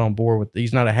 is not on board with.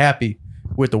 He's not happy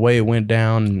with the way it went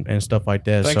down and stuff like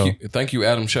that. Thank you,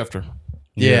 Adam Schefter.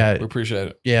 Yeah, we appreciate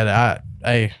it. Yeah,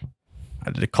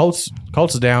 the Colts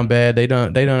is down bad. They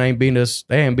ain't beat us.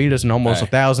 They ain't beat us in almost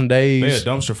 1,000 days.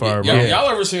 They a dumpster fire. Y'all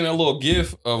ever seen that little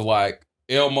GIF of like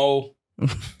Elmo?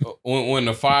 when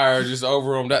the fire just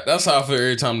over them, that's how I feel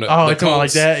every time the Colts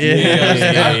like that.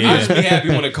 I just be happy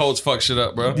when the Colts fuck shit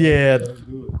up, bro. Yeah,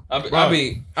 I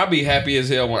be happy as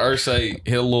hell when Irsay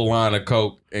hit a little line of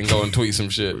coke and go and tweet some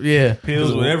shit. Yeah,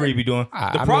 pills, whatever he be doing.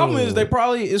 The problem is they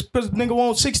probably is because nigga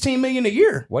want $16 million a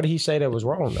year. What did he say that was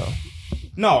wrong though?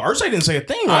 No, Irsay didn't say a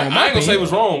thing wrong. I ain't gonna say it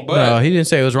was wrong, but no, he didn't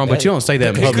say it was wrong. But you don't say that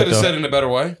in public. He could have said it in a better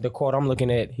way. The quote I'm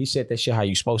looking at, he said that shit how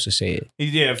you supposed to say it.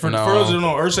 Yeah, for those who don't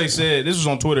know, Irsay said, this was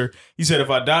on Twitter, he said, if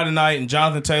I die tonight and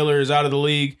Jonathan Taylor is out of the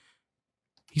league,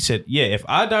 he said, if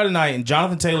I die tonight and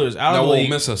Jonathan Taylor is out of the league,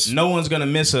 miss us. No one's gonna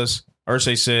miss us.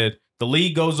 Irsay said, the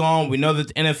league goes on. We know that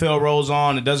the NFL rolls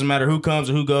on. It doesn't matter who comes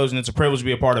or who goes, and it's a privilege to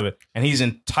be a part of it. And he's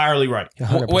entirely right.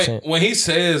 100%. When he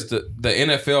says the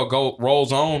NFL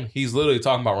rolls on, he's literally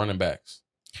talking about running backs.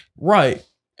 Right.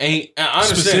 And I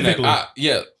understand that.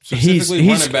 Specifically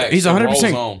running backs. He's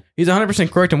 100%. He's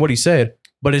 100% correct in what he said.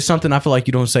 But it's something I feel like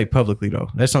you don't say publicly, though.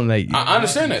 That's something that I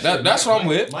understand that. That's what I'm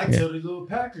with. Mike tell the little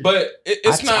Packers. But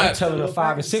it's not. I'm telling the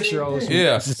 5 and 6 year olds.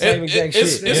 Yeah, it's the same exact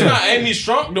shit. It's not Amy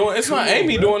Strunk doing it. It's not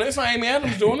Amy doing it. It's not Amy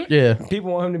Adams doing it. Yeah.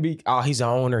 People want him to be, he's an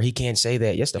owner. He can't say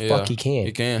that. Yes, the fuck he can.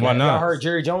 He can. Why not? Y'all heard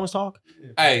Jerry Jones talk?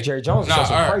 Hey, Jerry Jones said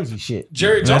some crazy shit.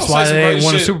 Jerry Jones That's why they ain't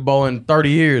won a Super Bowl in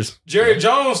 30 years. Jerry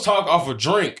Jones talk off a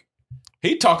drink.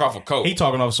 He talk off a coke. He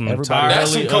talking off some that's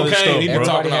some cocaine.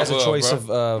 Everybody has a choice of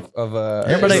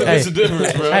everybody. That's the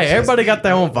difference, bro. Hey, everybody got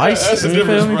their own vice. That's the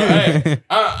difference, bro. Hey,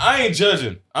 I ain't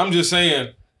judging. I'm just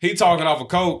saying he talking off a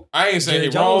coke. I ain't saying he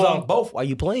Jones wrong. on both while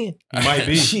you playing. He might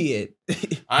be. Shit.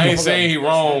 I ain't saying he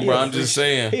wrong, bro. I'm just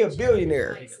saying he a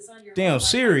billionaire. Damn,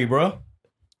 Siri, bro.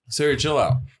 Siri, chill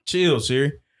out. Chill,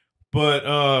 Siri. But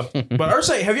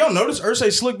Irsay, have y'all noticed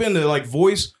Irsay Slick been the like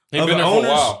voice of the owners? For a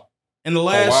while. In the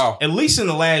last, at least in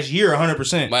the last year,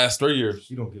 100%. Last 3 years.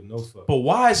 You don't give no fuck. But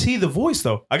why is he the voice,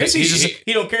 though? I guess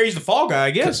he don't care. He's the fall guy, I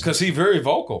guess. Because he's very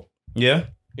vocal. Yeah.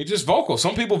 He's just vocal.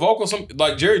 Some people vocal. Some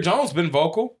like Jerry Jones been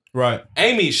vocal. Right.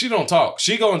 Amy, she don't talk.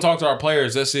 She go and talk to our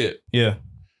players. That's it. Yeah.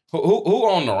 Who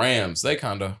on the Rams? They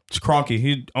kind of. It's Kroenke.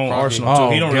 He on Arsenal,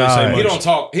 too. He don't really say much.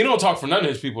 He don't talk for none of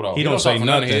his people, though. He don't say talk for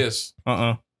nothing. None of his.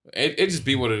 It just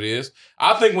be what it is.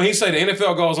 I think when he say the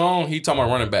NFL goes on, he talking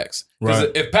about running backs. Because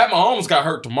right. if Pat Mahomes got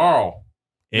hurt tomorrow,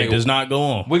 it does not go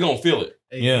on. We're going to feel it.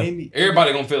 Hey, yeah.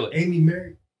 Everybody going to feel it. Amy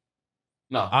married?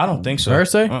 No. I don't think so.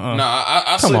 Irsay? No,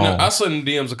 I slid in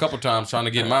DMs a couple times trying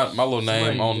to get my little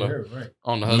name on the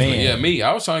husband. Man. Yeah, me.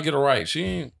 I was trying to get her right. She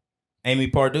ain't. Amy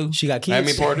Pardue. She got kids?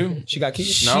 Amy Pardue. She got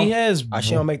kids? No. She has.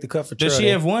 She don't make the cut for Trail. Does she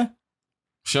have one?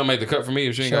 She'll make the cut for me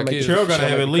if she ain't got kids. Trail gotta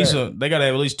have at least they gotta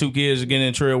have at least 2 kids to get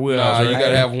in Trail wheelhouse. Nah, you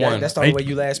gotta have one. That's the only way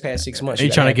you last past 6 months. He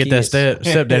trying to get that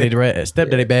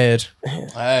stepdaddy badge.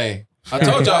 Hey, I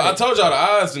told y'all the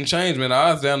odds done changed, man. The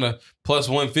odds down to plus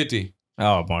 150.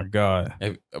 Oh my God.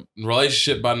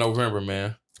 Relationship by November,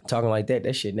 man. Talking like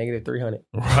that shit negative 300.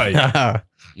 Right.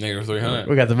 Negative 300.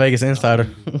 We got the Vegas Insider.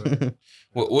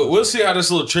 We'll see how this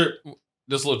little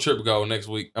trip go next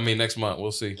month.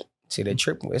 We'll see. See, that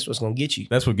trip, that's what's going to get you.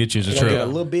 That's what gets you as a trip. Get a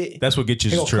little bit. That's what gets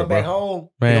you as a trip, come back home.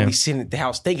 You're going to be sitting at the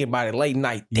house thinking about it late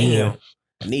night. Damn.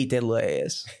 I need that little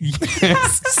ass.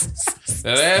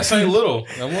 That ass ain't little.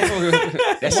 That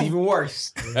motherfucker. That's even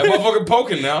worse. That motherfucker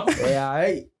poking now. Yeah, I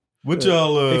ain't. What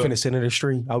y'all... They finna send in the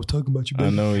stream. I was talking about you, baby.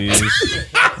 I know he is.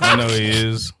 I know he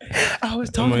is. I was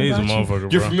talking about he's a motherfucker, bro.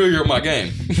 You're familiar with my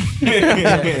game.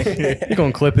 You're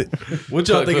going to clip it. What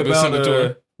y'all think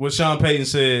about what Sean Payton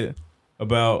said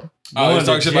about... he's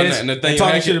talking shit about Nathaniel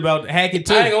talking shit about Hackett,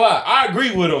 too. I ain't gonna lie. I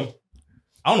agree with him.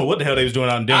 I don't know what the hell they was doing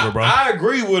out in Denver, bro. I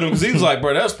agree with him because he was like,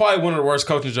 bro, that's probably one of the worst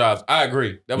coaching jobs. I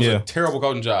agree. That was a terrible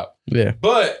coaching job. Yeah.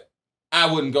 But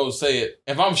I wouldn't go say it.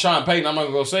 If I'm Sean Payton, I'm not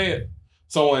going to go say it.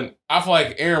 So when I feel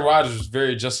like Aaron Rodgers was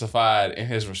very justified in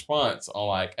his response on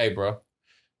like, hey, bro,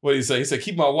 what did he say? He said,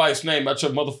 keep my wife's name out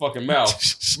your motherfucking mouth.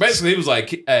 Basically, he was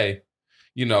like, hey,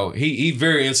 you know, he's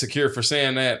very insecure for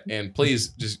saying that. And please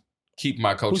just keep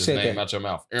my coach's name out your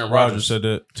mouth. Aaron Rodgers said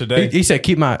that today. He said,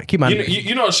 keep my.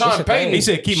 You know, Sean Payton. He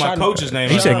said, keep my coach's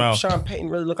name out your mouth. Sean Payton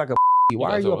really look like a.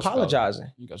 Why are you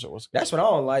apologizing? That's what I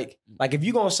don't like. Like, if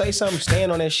you gonna say something, stand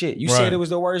on that shit. You said it was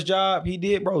the worst job he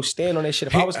did, bro. Stand on that shit.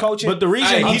 If I was coaching, but the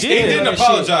reason he didn't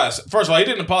apologize. First of all, he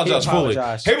didn't apologize fully.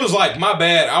 He was like, "My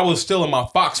bad. I was still in my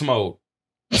Fox mode."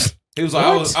 He was like,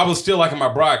 "I was still like in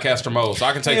my broadcaster mode, so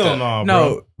I can take that."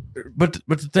 No, but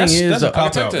the thing is, that's a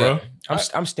cop out, bro.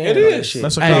 I'm standing on that shit.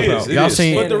 That's a cop out. Y'all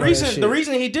seen? But the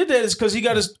reason he did that is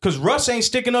because Russ ain't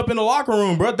sticking up in the locker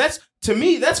room, bro. That's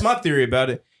my theory about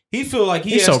it. He feel like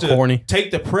he has to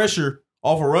take the pressure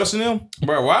off of Russ and them.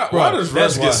 Bro, why does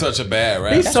Russ get such a bad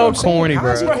rap? He's so corny,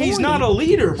 bro. He's not a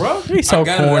leader, bro. He's so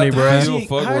corny, bro.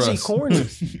 How's he corny?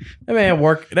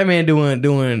 That man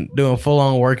doing full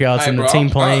on workouts in the team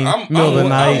playing middle of the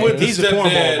night. He's a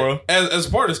cornball, bro. As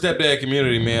part of the stepdad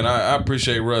community, man, I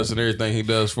appreciate Russ and everything he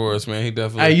does for us, man. He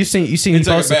definitely. Hey, you seen he he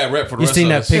took a bad rep for the rest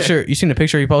of us. That picture? You seen the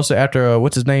picture he posted after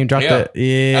what's his name dropped that?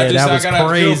 Yeah, that was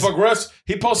crazy. Fuck Russ.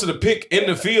 He posted a pic in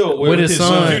the field with his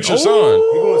son. Future son.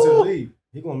 He going to the league.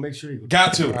 He gonna make sure he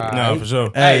got to. No, for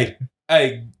sure. Hey,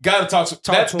 gotta talk to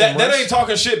him. That ain't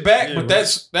talking shit back, but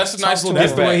that's a nice little.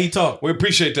 That's the way he talk. We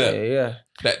appreciate that. Yeah.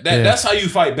 That's how you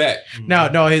fight back.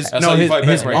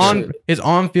 His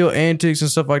on-field antics and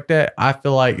stuff like that. I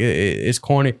feel like it's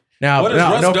corny. Now, what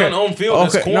has Russ done on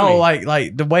field? That's corny. No,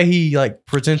 like the way he like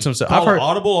presents himself. I've heard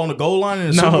audible on the goal line in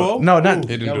the Super Bowl. No, not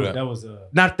he didn't do that. That was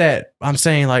not that. I'm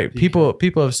saying like people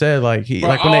have said like he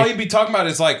like all he be talking about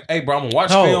is like, hey, bro, I'm gonna watch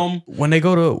film. When they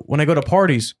go to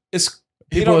parties,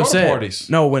 people have said parties.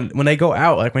 No, when they go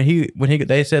out, like when he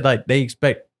they said like they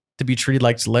expect to be treated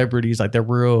like celebrities, like they're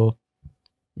real.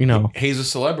 You know, he's a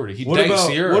celebrity. He dates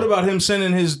Sierra. What about him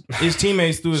sending his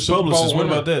teammates through his publicist? What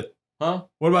about that? Huh?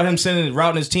 What about him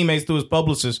routing his teammates through his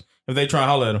publicist if they try and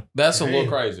holler at him? That's a little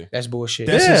crazy. That's bullshit.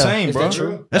 That's insane, bro. That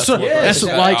true? That's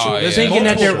like thinking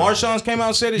that there. Marshawn's came out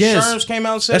and said it. Sherms came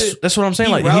out and said it. That's what I'm saying.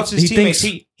 He like routes his teammates.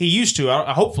 Thinks he used to.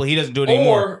 Hopefully he doesn't do it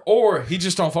anymore. Or he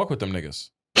just don't fuck with them niggas.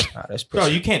 Bro,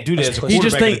 you can't do that as a he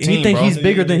just think he's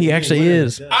bigger than he actually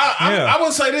is. I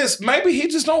would say this. Maybe he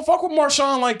just don't fuck with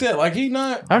Marshawn like that. Like he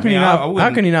not. How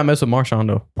can he not mess with Marshawn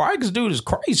though? Probably because dude is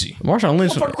crazy. Marshawn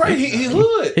Lynch. Crazy. He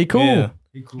hood. He cool. Yeah.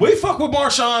 We fuck with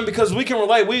Marshawn because we can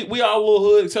relate. We all a little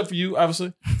hood except for you,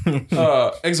 obviously.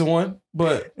 Exit one.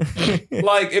 But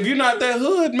like, if you're not that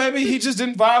hood, maybe he just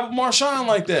didn't vibe with Marshawn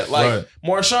like that. Like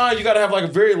Marshawn, you got to have like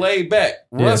a very laid back.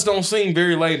 Russ don't seem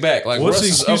very laid back. Like what's Russ the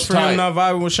excuse for him not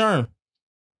vibing with Sherm?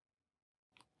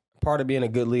 Part of being a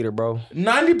good leader, bro.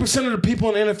 90% of the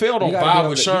people in the NFL don't vibe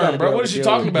with Sherm, bro. What is you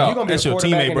talking about? That's your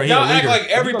teammate, bro. Y'all act like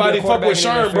everybody fuck with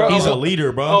Sherm, bro. He's a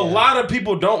leader, bro. A lot of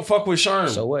people don't fuck with Sherm.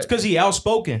 So what? It's because he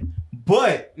outspoken.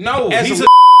 But no,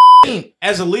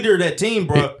 as a leader of that team,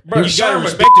 bro, you gotta Sherman,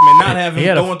 respect him and not have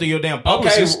him going through your damn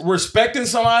publicist. Okay, respecting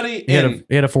somebody he had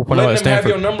a 4.0 at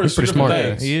Stanford. He's pretty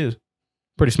smart. He is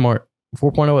pretty smart.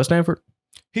 4.0 at Stanford.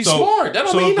 He's smart. That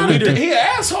don't mean he an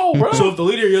asshole, bro. So if the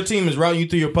leader of your team is routing you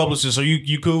through your publicist, are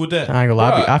you cool with that? I ain't gonna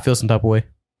lie. I feel some type of way.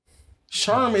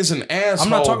 Sherm is an asshole. I'm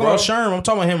not talking about Sherm. I'm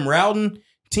talking about him routing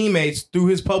teammates through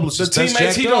his publicist. The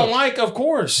teammates he don't like, of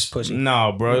course.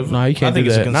 No, bro. No, you can't do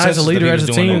that. Not as a leader, as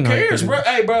a team. Who cares, bro?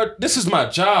 Hey, bro, this is my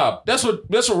job. That's what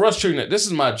Russ treating it. This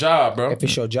is my job, bro. If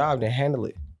it's your job, then handle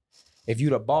it. If you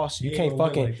the boss, you can't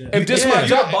fucking. Like if this my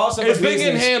job, boss of if a they business,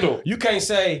 getting handled, you can't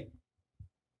say,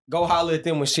 go holler at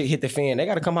them when shit hit the fan. They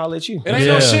got to come holler at you. It ain't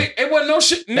no shit. It wasn't no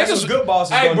shit. That's Niggas, what good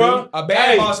bosses gonna do. A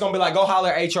bad boss gonna be like, go holler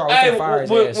at HR. Hey,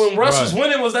 when Russ was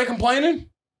winning, was they complaining?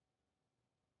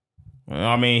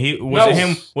 I mean,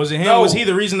 Was it him? No. Was he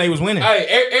the reason they was winning?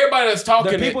 Hey, everybody that's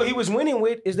talking, the people he was winning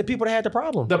with is the people that had the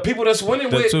problem. The people that's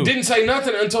winning with didn't say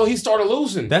nothing until he started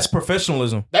losing. That's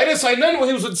professionalism. They didn't say nothing when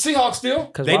he was with the Seahawks still.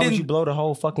 Because why would you blow the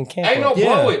whole fucking camp? Ain't no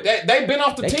blow it. They've been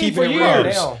off the team for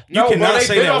years. You cannot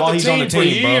say that while he's on the team, for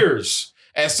years.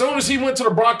 As soon as he went to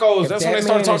the Broncos, that's when they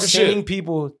started talking shit. Sending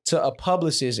people to a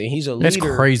publicist and he's a leader. That's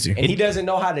crazy. And he doesn't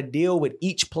know how to deal with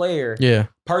each player. Yeah.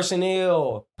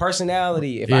 personnel,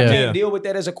 personality. If I can't deal with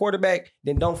that as a quarterback,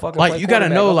 then don't fucking play you gotta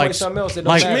know, like something else. That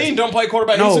what you mean? Don't play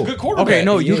quarterback. He's a good quarterback. Okay,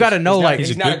 no, you gotta know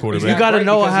he's a good quarterback. You gotta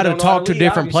know how to talk to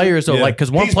different players. So like,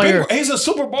 because one player, he's a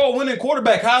Super Bowl winning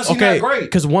quarterback. How is he not great?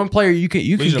 Because one player you can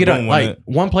get on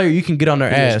one player you can get on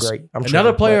their ass.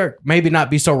 Another player maybe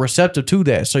not be so receptive to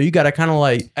that. So you gotta kind of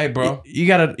like, hey, bro, you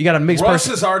gotta mix. Russ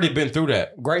has already been through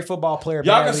that. Great football player.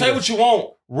 Y'all can say what you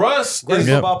want. Russ, great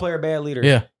football player, bad leader.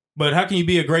 Yeah. But how can you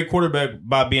be a great quarterback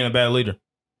by being a bad leader?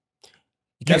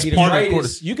 That's part of the quarter.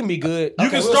 You can be good. You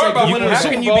can start by winning a Super Bowl. How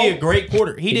can you be a great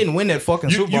quarter? He didn't win that fucking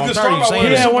Super Bowl. You can start by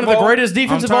winning a Super Bowl. One of the greatest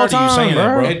defenses of all time,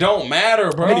 bro. It don't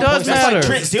matter, bro. It does matter.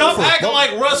 Stop acting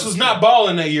like Russ was not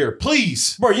balling that year,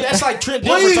 please. Bro, that's like Trent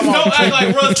Dilfer. Please don't act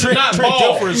like Russ did not ball.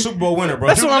 Trent Dilfer is a Super Bowl winner, bro.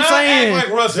 That's what I'm saying. Act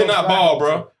like Russ did not ball,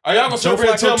 bro. Are y'all gonna sit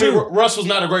here and tell me Russ was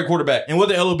not a great quarterback? And what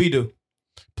did LOB do?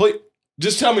 Please,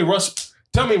 just tell me Russ.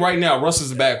 Tell me right now, Russ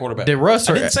is a bad quarterback. Did Russ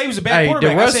I didn't say he was a bad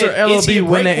quarterback. Did Russ or LOB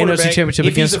win that NFC Championship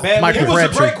against Michael Bradford? He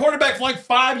was a great quarterback for like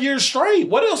 5 years straight.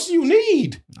 What else do you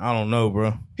need? I don't know,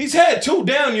 bro. He's had 2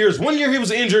 down years. 1 year he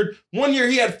was injured. 1 year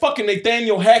he had fucking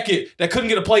Nathaniel Hackett that couldn't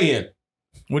get a play in.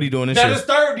 What are you doing this year? Now, his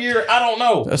 3rd year, I don't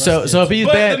know. So if he's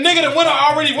bad, the nigga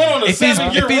that already went on a 7-year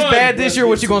run. If he's bad this year,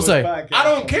 what you gonna say? I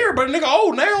don't care, but the nigga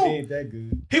old now. He ain't that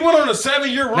good. He went on a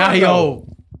 7-year run. Now he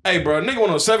old. Hey, bro, nigga went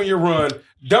on a 7-year run.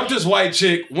 Dumped his white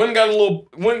chick. Went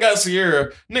and got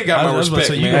Sierra. Nigga got my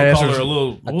respect, man. You gonna call her a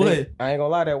little what? I ain't gonna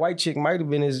lie, that white chick might have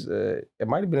been his. It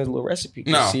might have been his little recipe.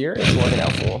 No, Sierra is working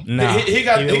out for him. No, he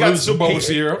got the Super Bowl with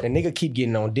Sierra. The nigga keep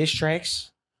getting on diss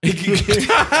tracks. Hey,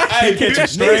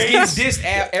 niggas get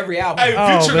dissed every album.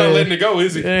 Hey, Future not letting it go,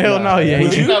 is he? Hell no, yeah.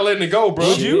 He's not letting it go, bro.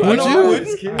 Would you? I ain't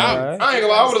gonna lie.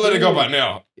 I would have let it go by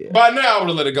now. By now, I would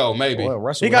have let it go, maybe.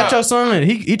 He got your son.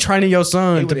 He training your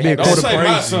son to be a quarterback. Don't say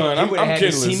my son. I'm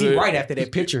kidding. See me right after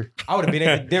that picture. I would have been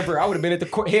at Denver. I would have been at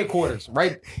the headquarters,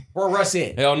 right where Russ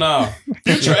at. Hell no.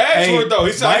 Future asked for it though.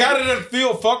 He said, "I got it in the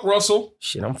field. Fuck Russell."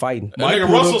 Shit, I'm fighting. Nigga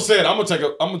Russell said, "I'm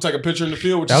gonna take a picture in the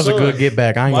field with your son." That was a good get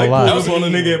back. I ain't gonna lie. That was on the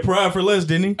nigga at Pride for Less,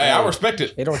 didn't he? Hey, I respect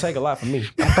it. It don't take a lot from me.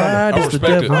 I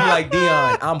respect it. I'm like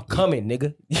Dion. I'm coming,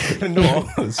 nigga. No,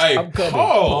 hey, I'm coming.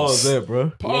 Pause that,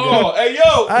 bro. Paul, hey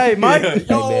yo, hey Mike,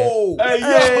 yo,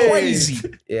 hey, crazy.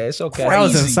 Yeah, it's okay. That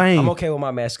was insane. I'm okay with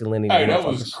my masculinity. Hey, that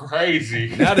was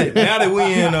crazy. Now that we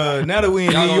in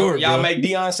New York, y'all bro. make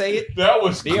Dion say it. That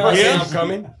was Dion say I'm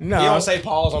coming. No, he don't say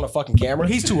pause on the fucking camera.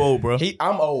 He's too old, bro.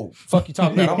 I'm old. Fuck you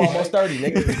talking about? I'm almost 30,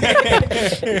 nigga.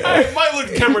 Hey, Mike looked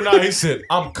at the camera now. He said,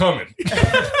 "I'm coming."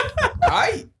 All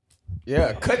right.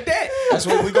 Yeah, cut that. That's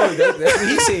what we going. That's what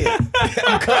he said.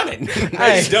 I'm coming.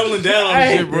 Hey, doubling down on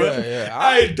this shit, bro.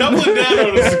 Yeah. Hey, doubling down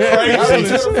on this is Y'all crazy.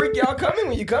 tell the freak y'all coming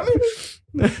when you coming.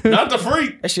 Not the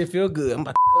freak. That shit feel good. I'm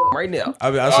about to right now.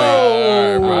 I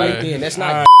say, all right then. That's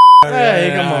not.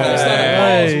 Hey, come on. That's not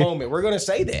a pause moment. We're gonna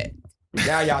say that.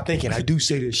 Now y'all thinking I do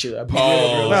say this shit.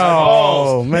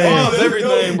 Oh man, Pause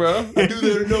everything, bro. I do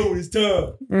let her know when it's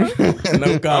time.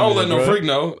 No comment, I don't let no bro. freak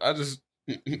know. I just.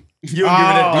 You don't give it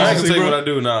that I ain't decency, gonna tell you bro. what I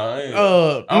do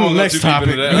now. I don't next topic.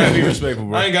 Into that. You gotta be respectful,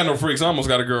 bro. I ain't got no freaks. I almost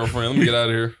got a girlfriend. Let me get out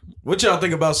of here. What y'all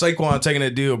think about Saquon taking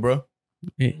that deal, bro?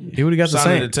 He would have got the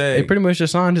Signing same. the tag. He pretty much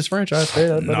just signed his franchise.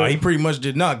 No, he pretty much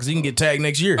did not because he can get tagged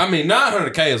next year. I mean,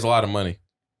 $900K is a lot of money.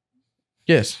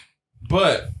 Yes,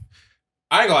 but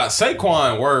I ain't gonna lie.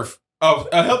 Saquon worth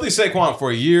a healthy Saquon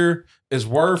for a year is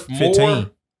worth 15.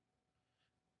 More.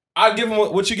 I'd give him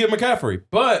what you give McCaffrey,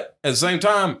 but at the same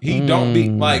time, he don't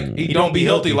be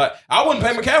healthy. Like I wouldn't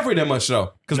pay McCaffrey that much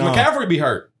though, because McCaffrey be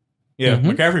hurt. Yeah,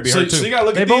 McCaffrey be hurt too. So you gotta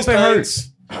look at these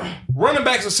things. Running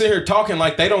backs are sitting here talking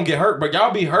like they don't get hurt, but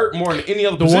y'all be hurt more than any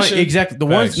other position. Exactly. The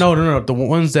ones, no. The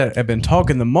ones that have been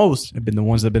talking the most have been the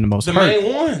ones that have been the most the hurt.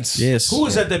 main ones. Yes. Who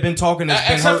is that been talking that's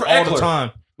been Except hurt for all Eckler. the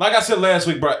time? Like I said last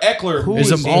week, bro, Eckler Who is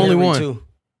the only one? Too.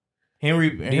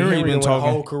 Henry been talking.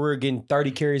 Whole career getting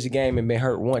 30 carries a game and been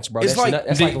hurt once, bro. It's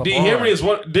that's like LeBron. D. Henry is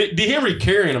one. D. Henry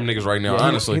carrying them niggas right now. Yeah,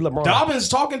 honestly, he LeBron. Dobbins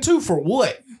talking too for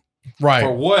what? Right.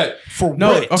 For what? For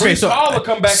no, what? okay, so Paul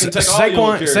come back and take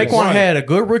all your carries. Saquon had a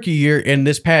good rookie year in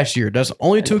this past year. That's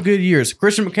only 2 good years.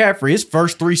 Christian McCaffrey, his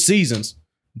first 3 seasons.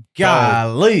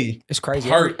 Golly. It's crazy.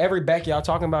 Hurt. Every back y'all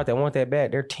talking about that want that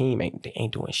bad, their team ain't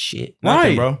doing shit.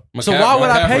 Right, bro. So why would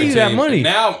I pay you that team. money?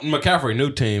 Now McCaffrey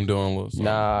new team doing what's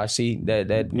Nah, see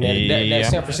that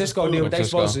San Francisco did what they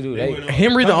supposed to do.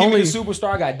 Henry the only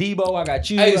superstar. I got Debo. I got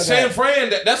you. Hey, San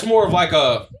Fran. That's more of like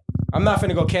a. I'm not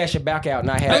finna go cash it back out and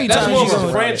I have. That's more of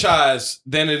a franchise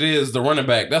than it is the running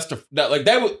back. That's like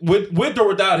they would with or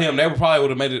without him, they probably would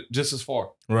have made it just as far.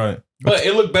 Right. But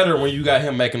it looked better when you got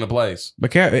him making the plays.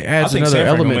 McCaffrey adds another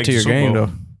element to your game,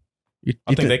 though.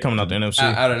 I think they coming out the NFC.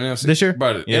 Out of the NFC this year?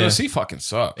 But NFC fucking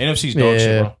suck. NFC's dog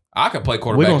shit, bro. I could play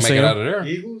quarterback and make it out of there.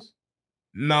 Eagles?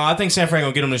 No, I think San Fran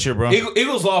gonna get them this year, bro.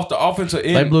 Eagles lost the offensive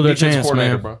end. They blew their chance,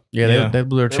 coordinator, man. Bro. Yeah, they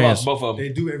blew their chance. Both of them.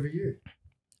 They do every year.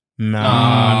 Nah,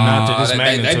 not to this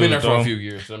magnitude. They've been there though. for a few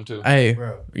years. Them too. Hey,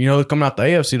 you know, coming out the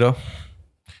AFC though.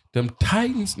 Them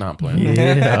Titans not playing.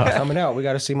 Yeah. Coming out, we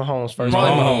got to see Mahomes first.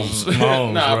 Probably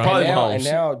Mahomes. Nah, probably Mahomes. And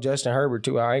now Justin Herbert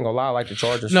too. I ain't gonna lie, I like the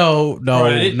Chargers. No.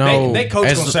 They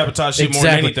coach gonna sabotage shit more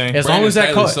than anything. As long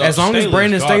as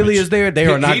Brandon Staley is there, they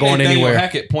are not going anywhere.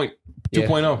 Hackett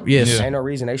 2.0. Yes. Ain't no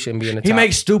reason they shouldn't be in the top. He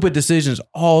makes stupid decisions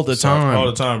all the time. All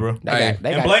the time, bro. They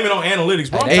got blame it on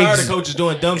analytics, bro. I'm tired of coaches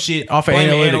doing dumb shit off of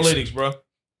analytics, bro.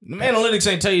 The analytics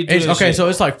ain't tell you to do this shit. So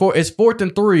it's like 4th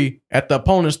and 3 at the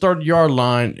opponent's 30-yard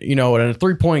line, you know, in a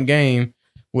 3-point game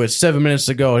with 7 minutes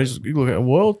to go. He's looking at,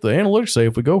 well, the analytics say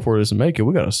if we go for this and make it,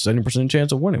 we got a 70%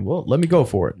 chance of winning. Well, let me go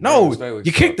for it. No,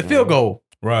 you kicked the field goal.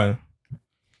 Right.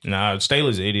 Nah,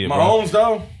 Staley's an idiot, Mahomes,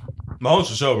 bro. Mahomes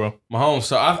for sure, bro. Mahomes.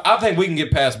 So I think we can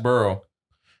get past Burrow.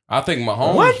 I think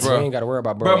Mahomes, bro. We ain't got to worry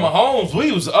about Burrow. Bro, Mahomes,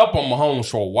 we was up on Mahomes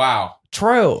for a while.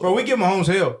 Trail. Bro, we give Mahomes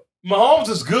hell. Mahomes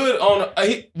is good on.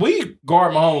 We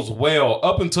guard Mahomes well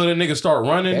up until the nigga start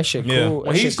running. That shit cool.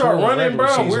 When he start running,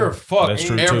 bro, we're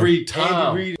fucked every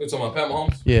time. You talking about Pat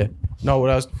Mahomes? Yeah. No, what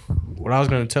I was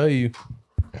going to tell you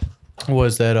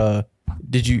was that are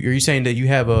you saying that you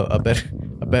have a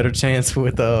better chance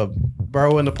with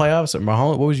Burrow in the playoffs or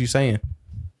Mahomes? What was you saying?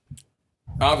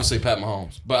 Obviously Pat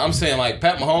Mahomes, but I'm saying like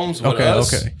Pat Mahomes with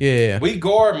us. Okay. Yeah. We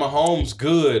guard Mahomes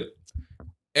good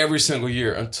every single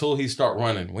year until he start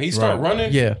running. When he start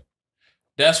running,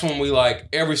 that's when we like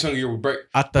every single year we break.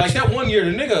 Like that one year,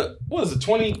 the nigga, what was it,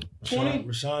 2020?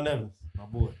 Rashawn Evans, my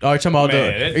boy. Oh, you're talking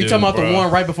about the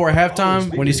one right before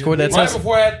halftime when he scored that touchdown? Right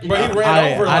before that, but he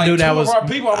ran over like two of our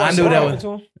people. I knew that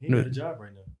was. He got a job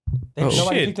right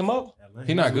Nobody now. picked him up?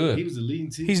 He not good. He was a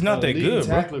leading team. He's not that good,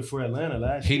 bro. Tackler for Atlanta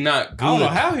last year. He not good. I don't know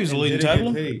how he was a leading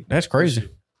tackler. That's crazy.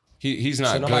 He's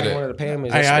not good at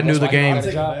it. Hey, I knew the game.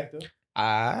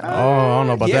 I don't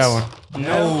know about that one.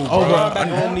 No,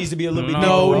 bro. Needs to be a little bit.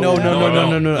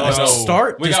 No.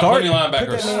 Start. We got plenty of linebackers.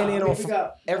 Put that man in on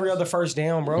every other first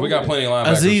down, bro. We got plenty of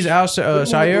linebackers. Aziz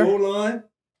Al-Shire.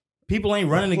 People ain't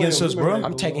running against us, bro.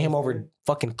 I'm taking him over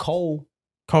fucking Cole.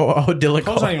 Dylan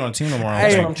Cole's not even on the team no more.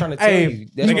 That's what I'm trying to tell you.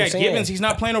 We got Gibbons. He's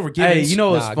not playing over Gibbons. Hey, you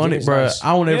know what's funny, bro?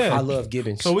 I love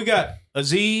Gibbons. So we got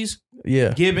Aziz,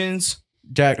 Gibbons,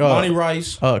 Jack, Monty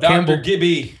Rice, Campbell,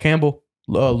 Campbell,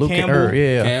 Luke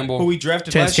Campbell, who we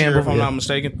drafted last year, if I'm not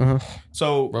mistaken.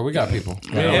 So, bro, we got people.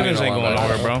 Evans ain't going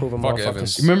nowhere, bro. Fuck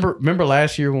Evans. Remember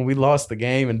last year when we lost the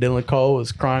game and Dylan Cole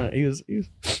was crying? He was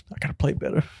I gotta play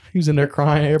better. He was in there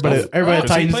crying. Everybody Titans,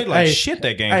 he played like shit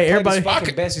that game. Hey,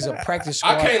 everybody. Best is a practice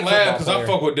squad. I can't laugh because I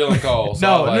fuck with Dylan Cole.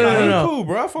 So no. Cool,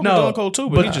 bro. I fuck with Dylan Cole too,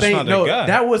 but he's just not that guy.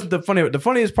 That wasn't the funny. The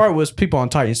funniest part was people on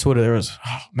Titans Twitter. There was,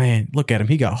 oh man, look at him.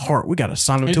 He got heart. We got to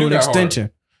sign him to an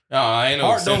extension. No, I ain't no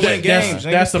Hart don't win games.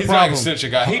 That's the he's problem. He's not an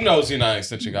extension guy. He knows he's not an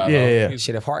extension guy. Yeah.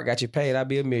 Shit, if Hart got you paid, I'd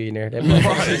be a millionaire.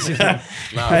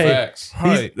 Facts.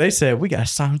 They said we got to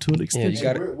sign him to an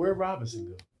extension. Where Robinson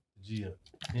go? GM.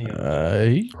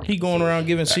 He going around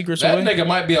giving secrets that away. That nigga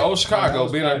might be old Chicago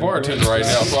being a bartender right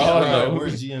now. For all I know.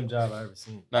 Worst GM job I ever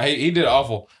seen. Nah, he did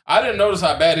awful. I didn't notice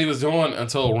how bad he was doing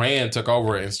until Rand took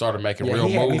over and started making real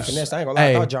moves. I ain't gonna lie,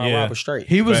 I thought John Robb was straight.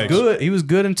 He was good. He was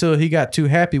good until he got too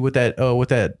happy with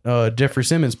that Jeffrey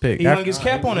Simmons pick. He hung his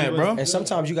cap on that, bro. And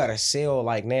sometimes you gotta sell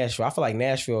like Nashville. I feel like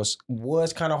Nashville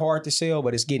was kind of hard to sell,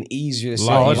 but it's getting easier to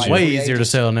sell. Oh, it's way easier to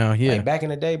sell now. Yeah. Like back in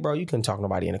the day, bro, you couldn't talk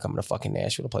nobody into coming to fucking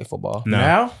Nashville to play football.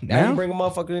 Now you bring a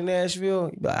motherfucker to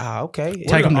Nashville, you be like, okay.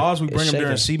 What are the odds we bring him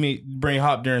during bring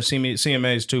Hop during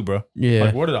CMAs too, bro? Yeah.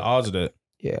 Like, what are the odds of that?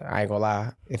 Yeah, I ain't gonna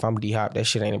lie. If I'm D-Hop, that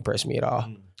shit ain't impressed me at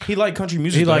all. He liked country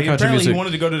music. Apparently he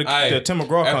wanted to go to the Tim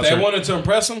McGraw concert. If they wanted to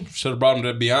impress him, should have brought him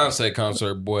to the Beyonce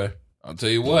concert, boy. I'll tell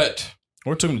you what.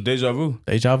 Or took him to Deja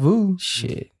Vu.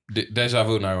 Shit. Deja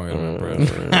Vu not gonna get bro.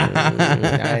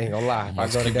 I ain't gonna lie. If I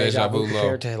go to Deja Vu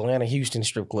compared to Atlanta, Houston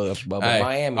strip clubs, but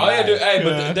Miami. Oh yeah, dude. Hey,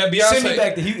 but that Beyonce. Send me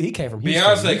back to he came from Houston.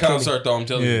 Beyonce concert though, I'm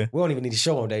telling you. We don't even need to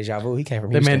show him Deja Vu. He came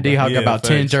from Houston. That man D-Hop got about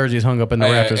 10 jerseys hung up in the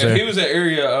rafters there. If he was at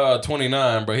Area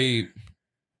 29, but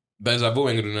Deja Vu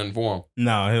ain't gonna do nothing for him.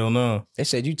 No, hell no. They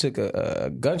said you took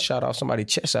a gunshot off somebody's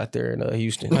chest out there in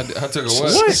Houston. I took a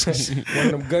what? One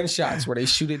of them gunshots where they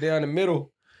shoot it down the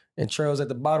middle and trails at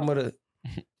the bottom of the...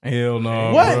 Hell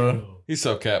no, what? Bro. He's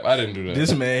so cap. I didn't do that.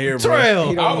 This man here, bro. I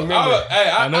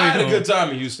had a good time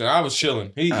in Houston. I was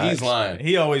chilling. He's lying.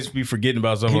 He always be forgetting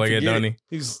about something like that, don't he?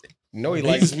 He just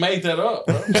made that up,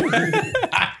 bro.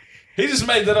 He just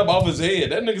made that up off his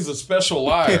head. That nigga's a special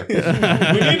liar. We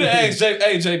need to ask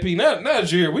JP. Now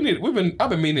that you're here, I've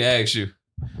been meaning to ask you.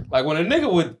 Like when a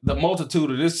nigga with the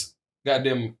multitude of this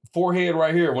goddamn forehead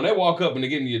right here, when they walk up and they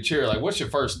get into your chair, like what's your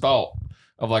first thought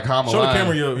of like how I'm show the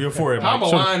camera your forehead. How I'm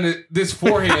line this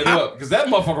forehead up? Because that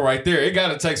motherfucker right there, it got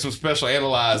to take some special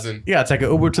analyzing. You got to take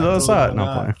an Uber to the other side. No,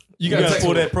 I'm playing. You got to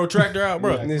pull that protractor out,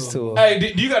 bro. Hey,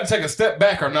 do you got to take a step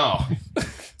back or no?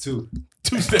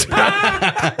 Two steps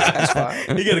back. That's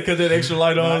fine. You got to cut that extra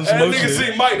light on. That nigga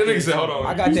see Mike. That nigga said, "Hold on."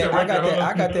 I got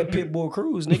that Pitbull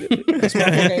cruise, nigga. This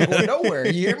motherfucker ain't going nowhere.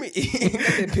 You hear me? Got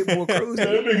that Pitbull cruise. That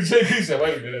nigga JP said,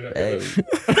 "Wait a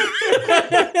minute."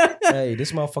 Hey,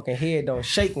 this motherfucking head don't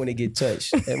shake when it get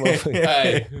touched. That motherfucker,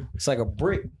 Hey, it's like a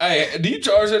brick. hey, do you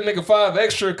charge that nigga $5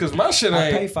 extra? Cause my shit I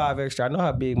ain't. pay $5 extra. I know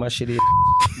how big my shit is.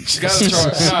 You gotta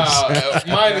charge.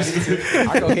 Minus.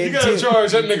 I go ahead You and gotta tip.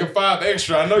 charge that nigga $5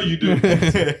 extra. I know you do.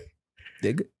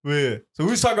 Nigga. Yeah. So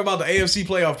we was talking about the AFC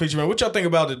playoff picture, man. What y'all think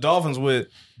about the Dolphins with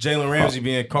Jalen Ramsey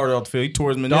being carted off the field? He tore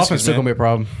his meniscus, Dolphins still man. gonna be a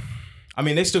problem. I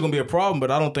mean, they still gonna be a problem,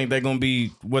 but I don't think they're gonna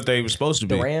be what they were supposed to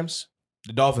be. The Rams.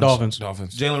 The Dolphins.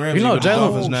 Dolphins. Jalen Ramsey. You know, with the Jalen-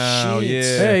 Dolphins now. shit. Yeah.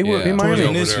 Hey, he Yeah. might Tore his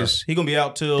over there. meniscus. He gonna be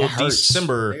out till That hurts.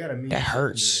 December. That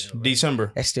hurts.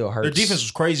 December. That still hurts. Their defense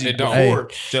was crazy It don't. before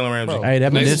Jalen Ramsey. Bro. Hey,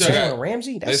 that They meniscus. still got- Jalen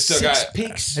Ramsey. they That's still 6 got-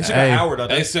 picks. They still Hey. got Howard, I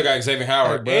They think. still got Xavier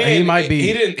Howard. Hey, bro. And He might be-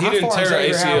 He didn't How tear far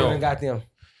Xavier Howard ACL. got them?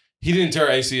 He didn't tear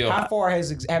ACL. How far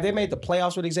have they made the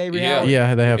playoffs with Xavier Yeah. Howard?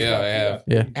 Yeah, they have. Yeah, they have.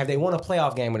 Yeah. Have they won a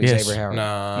playoff game with Yes. Xavier Howard?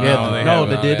 Nah. Yeah, they no,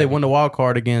 haven't. they did. They won the wild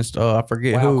card against I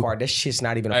forget Wild who. card. That shit's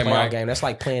not even a Hey, playoff Mike. game. That's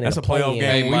like playing That's in a playoff game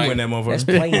Hey, when we Mike. win that That's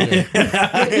motherfucker.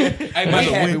 playing. Hey, We Mike,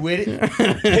 happy with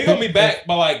it. he gonna be back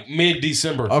by like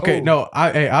mid-December. Okay, Who? no,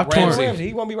 I've torn. Ramsey.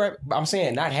 He won't be right. I'm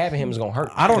saying not having him is gonna hurt.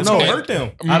 I don't It's know. gonna hurt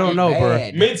them. I don't know, bro.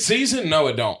 Bad. Mid-season? No,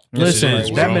 it don't. Listen, Yes, it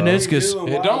is, that bro. meniscus.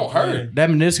 It don't hurt. That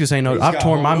meniscus ain't no. He's I've got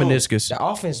torn my hold on. meniscus. The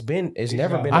offense has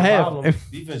never been I a have. problem.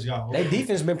 Defense got hold. Their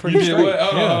defense been You pretty did straight. what?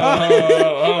 Hold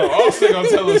on. Austin gonna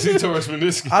tell us he tore his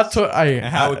meniscus. I tore. And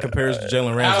how it compares to Jalen How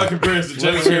it Ramsey. compares to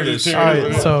Let's Jalen hear Ramsey. this. All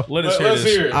right, so Let's Let's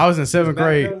hear it. I was in 7th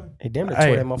grade. He damn near Hey.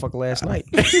 tore that motherfucker last night.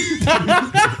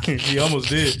 He almost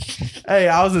did. Hey,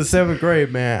 I was in 7th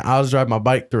grade, man. I was driving my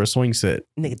bike through a swing set.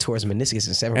 Nigga tore his meniscus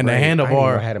in 7th And the grade.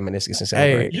 handlebar- I had a meniscus in 7th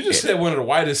Hey. grade. You just said one of the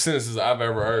whitest sentences I've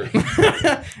ever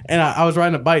heard. And I was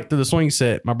riding a bike through the swing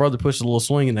set. My brother pushed a little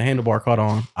swing and the handlebar caught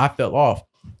on. I fell off.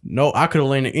 No, I could have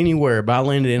landed anywhere, but I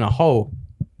landed in a hole.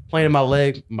 Planted my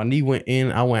leg, my knee went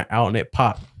in, I went out and it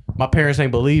popped. My parents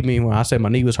ain't believe me when I said my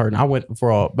knee was hurting. I went for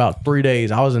about 3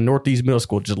 days. I was in Northeast Middle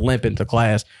School just limping to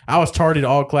class. I was tardy to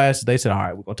all classes. They said, all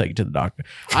right, we're going to take you to the doctor.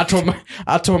 I tore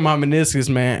my meniscus,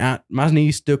 man. My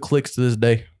knee still clicks to this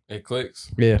day. It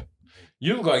clicks. Yeah.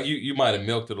 You look like you might have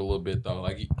milked it a little bit though.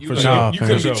 Like you For couldn't sure. you couldn't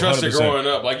For be sure, trusted 100%. growing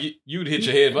up. Like you'd hit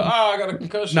your head, but I got a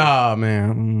concussion. Nah,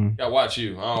 man. Gotta watch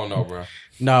you. I don't know, bro.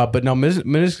 Nah, but no,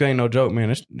 meniscus ain't no joke, man.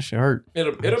 This shit hurt.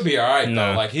 It'll be all right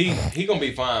Nah. though. Like he gonna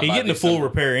be fine. He by getting the full December.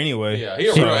 repair anyway. Yeah, he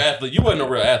a real athlete. You wasn't a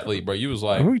real athlete, bro. You was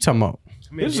like What are you talking about?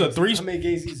 This is a three- How many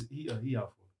games he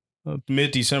out for?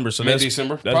 Mid-December. So that's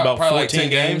mid-December. that's about probably 14 like 10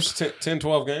 games. 10,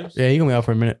 12 games. Yeah, he gonna be out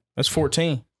for a minute. That's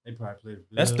 14. They probably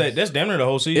played. That's damn near the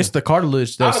whole season. It's the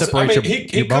cartilage that Honestly, separates I mean, your,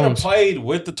 he your could have bones. played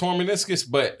with the torn meniscus,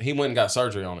 but he went and got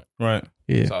surgery on it. right.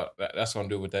 Yeah. So that's gonna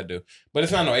do what that do. But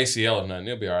it's not no ACL or nothing.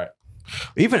 It'll be all right.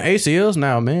 Even ACLs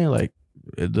now, man, like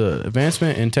the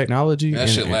advancement in technology. That and-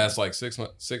 shit and- lasts like 6,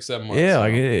 7 months. Yeah, so.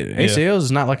 like ACLs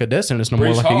is not like a death sentence no more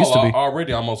Brees like it used to Hall be.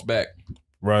 already almost back.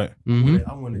 Right. Mm-hmm.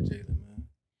 I wanted Jalen, man.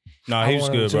 Nah, he was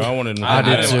wanted good, him bro. too. I wanted him. I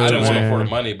did too, I didn't want him man. for the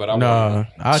money, but I Nah, wanted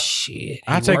him. Shit.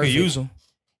 I he take worth could it. use him.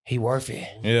 He worth it.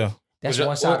 Yeah. That's Would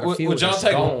one y'all- side of the would- field. would y'all That's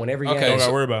take him? gone every Okay, game. Don't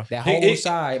gotta worry about. That He- whole he-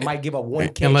 side might give up one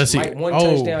catch, Unless he- one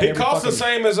oh. touchdown. He every costs the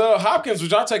fucking- same as Hopkins.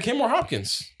 Would y'all take him or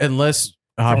Hopkins? Unless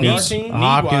Our Hopkins. team,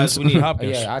 Hopkins. need-wise, we need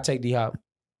Hopkins. Yeah, I take D Hop.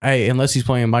 Hey, unless he's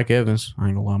playing Mike Evans. I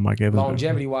ain't gonna lie, Mike Evans.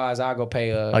 Longevity wise, I'll go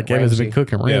pay Like Evans has been Ramsey.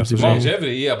 cooking Ramsey. for man.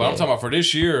 Longevity, yeah, but I'm talking about for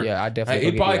this year. Yeah, I definitely.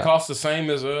 He go probably get D-Hop. costs the same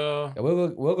as Yeah,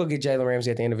 we'll go get Jalen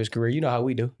Ramsey at the end of his career. You know how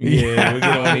we do. Yeah, we get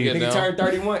on Yeah, the no. Nigga turned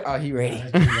 31. Oh, he ready.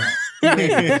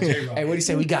 Hey, what he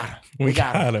say? We got him. We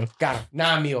got him. Got him.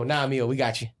 9 mil. We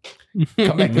got you.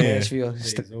 Come back to Man. Nashville.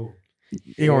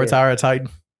 He gonna retire at Titan.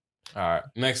 All right.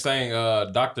 Next thing,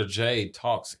 Dr. J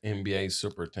talks NBA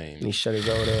super team. He shut his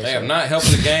old ass They have up. not helped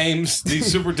the games.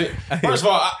 These super team. First of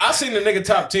all, I seen the nigga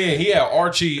top 10. He had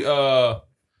Archie.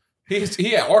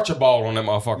 He had Archibald on that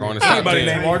motherfucker on his top Anybody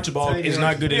 10. named Archibald is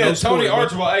not good in Yeah, no sport. Tony bro.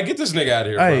 Archibald. Hey, get this nigga out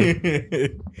of here, bro.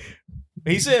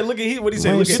 Hey, He said, "Look at what he said.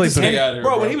 Man, Look at this sleeping. Get out of here,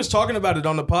 bro." bro. When he was talking about it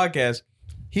on the podcast,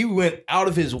 he went out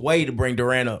of his way to bring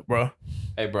Durant up, bro.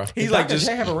 Hey, bro. He's Does like Dr. just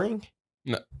J have a ring?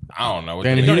 No, I don't know. What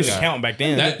they don't even count back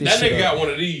then. That nigga got one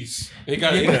of these. He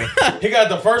got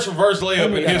the first reverse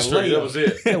layup in history. That was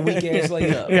it. Weak ass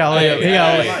layup.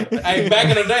 Hey, back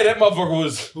in the day, that motherfucker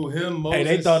was him. Hey,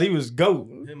 they thought he was GOAT.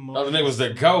 Other nigga was the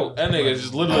GOAT. That nigga is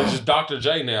just literally just Dr.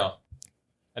 J now.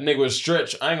 That nigga was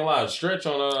Stretch. I ain't gonna lie, Stretch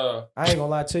on I ain't gonna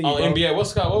lie to you, on bro. NBA.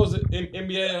 What's it called? What was it?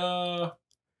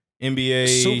 NBA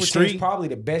Super Street. Team's probably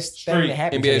the best thing to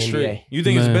happen NBA to Street. NBA. You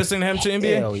think it's the best thing to happen to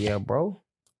NBA? Hell yeah, bro.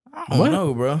 I don't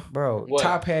know, bro. Bro, What?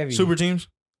 top heavy. Super teams?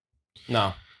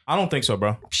 No. I don't think so,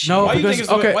 bro. No, Why you because,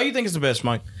 think it's why you think it's the best,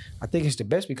 Mike? I think it's the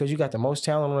best because you got the most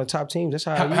talent on the top teams. That's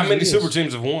how. How many super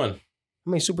teams have won? How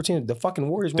many super teams? The fucking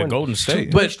Warriors The won. Golden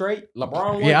State. But straight.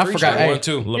 LeBron won. Yeah, I 3 forgot. straight. Hey, 1,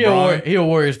 2. LeBron. He a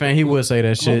Warriors fan. He would say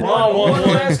that shit. LeBron won the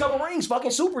last couple rings. Fucking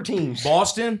super teams.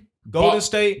 Boston, Golden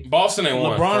State, Boston ain't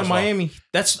won. LeBron and Miami.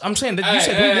 I'm saying that you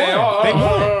said who won? They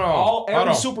won.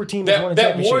 Every super team has won a That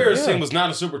championship. Warriors team was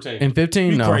not a super team. In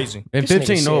 15, You no. crazy. In This nigga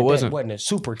 15, no, said it that wasn't. wasn't a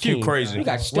super team. You crazy. You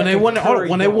got When they Stephen won, Curry,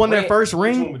 when they won their Durant. first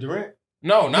Which one ring, with Durant?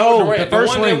 No, not No, Durant. the first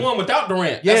one they ring. won without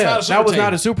Durant. yeah, That's not a super that was team.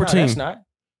 not a super No, team. that's not.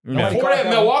 No. Before that,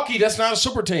 Milwaukee, that's not a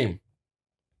super team.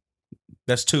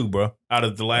 That's 2, bro. Out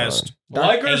of the last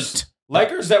Lakers,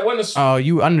 that wasn't a Oh,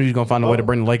 I knew you was gonna find a way to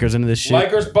bring the Lakers into this shit.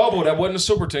 Lakers bubble, that wasn't a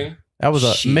super team. That was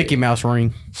a Shit. Mickey Mouse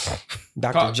ring.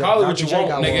 Call it what you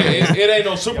want, nigga. It ain't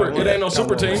no super. It ain't no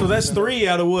super team. So that's 3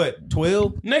 out of what?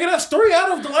 12? Nigga, that's 3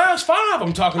 out of the last 5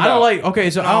 I'm talking about. I don't like. Okay,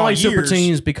 so I don't like super years.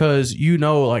 teams because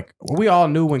like we all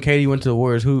knew when KD went to the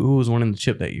Warriors who was winning the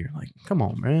chip that year. Like, come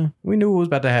on, man, we knew what was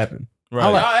about to happen. Right.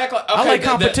 Y'all act like, okay, I like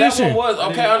competition. That one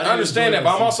was okay. I understand that,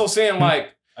 but I'm also saying like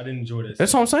I didn't enjoy that.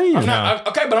 That's what I'm saying.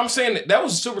 okay, but I'm saying that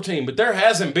was a super team, but there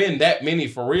hasn't been that many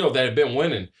for real that have been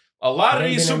winning. A lot of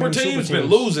these super teams been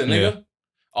losing, nigga.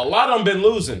 A lot of them been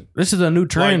losing. This is a new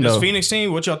trend, This though. Phoenix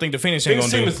team, what y'all think the Phoenix team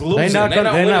Phoenix gonna team do? is losing.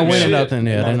 They're not winning nothing.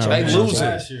 Yeah, they're not. They winning. losing.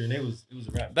 Last year, and it was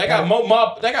a wrap. They got Mo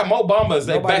Bamba.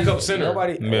 They backup center.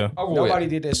 Nobody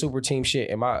did that super team shit.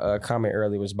 And my comment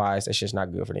earlier was biased. That shit's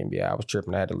not good for the NBA. I was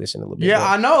tripping. I had to listen a little bit. Yeah,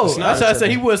 I know. It's That's not what I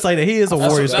said. He would say that he is a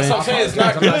Warriors That's fan. what I'm saying. It's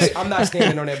not good. I'm not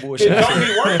standing on that bullshit. It don't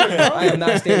be working, bro. I am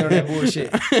not standing on that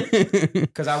bullshit.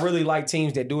 Because I really like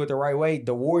teams that do it the right way.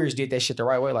 The Warriors did that shit the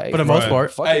right way. Like, For the most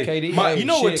part. fuck Hey, KD. Mike, you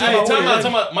know what shit. team Hey, I talking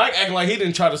about Mike acting like he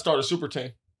didn't try to start a super team.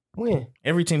 When?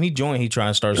 Every team he joined, he try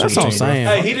and start. That's some what I'm team, bro. saying.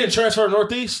 Hey, he didn't transfer to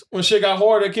Northeast when shit got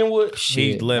hard at Kenwood.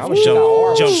 He left, I wish he got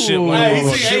hard. jump ship like Hey, a he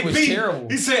motherfucker. said shit was AP. terrible.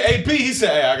 He said AP. He said,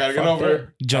 "Hey, I gotta get Fuck over that.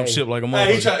 there." Jump Hey. ship like a Hey,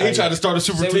 motherfucker. he tried to start a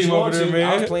super Say what team you over want there, to. man.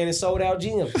 I was playing in sold out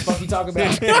gym. The fuck you talking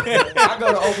about? I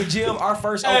go to open gym. Our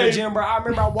first open gym, bro. I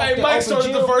remember I walked Hey, in Mike open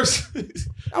started gym. the first.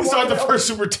 He started the first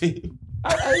super team.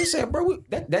 I said, bro,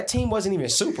 that team wasn't even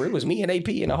super. It was me and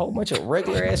AP and a whole bunch of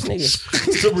regular ass niggas,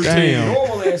 Super Damn. team.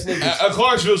 normal ass niggas. A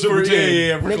Clarksville super team.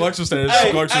 Yeah, for Clarksville standards.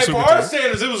 Hey, Clarksville for super our team.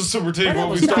 standards, it was a super team That when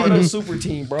we was not started. a super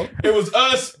team, bro. It was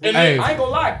us and Hey. I ain't gonna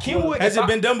lie, Kenwood. Has if it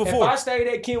been done before? If I stayed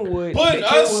at Kenwood, Putting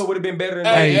us- Kenwood would have been better than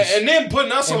Hey, that. and then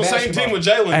putting us In on the same basketball. team with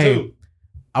Jalen Hey. too.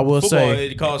 I will Football, say,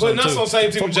 it calls Putting him us too. on the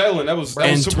same team with Jalen. That was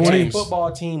And super 20 teams.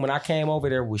 Football team when I came over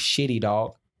there was shitty,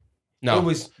 dog. No, It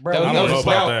was, bro. That was- I we don't was know a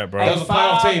about playoff- that, bro. That was a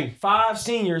playoff team. 5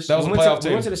 seniors. That was we a went playoff to, team.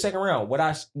 We went to the second round.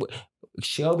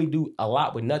 Shelby do a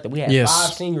lot with nothing. We had Yes.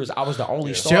 5 seniors. I was the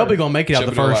only starter. Shelby gonna make it out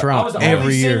Shelby the do a first lot. I round was the every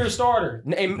only year. senior starter.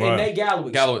 And Right. Nate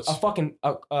Gallowitz. Gallowitz. A fucking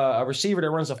a receiver that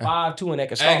runs a 5'2" and that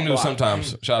can stop Agnew block.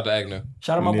 sometimes. Shout out to Agnew.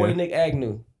 Shout out my boy Yeah. Nick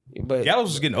Agnew. But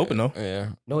Gallows was getting open though. Yeah,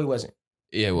 no, he wasn't.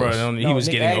 yeah, it Bro, was. he was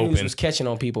Nick getting Agnews open. was catching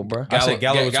on people, bro. I said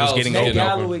Gallowitz was getting Nate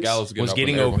open. Gallowitz was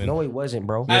getting open. No, he wasn't,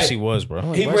 bro. Yes, Hey. he was, bro.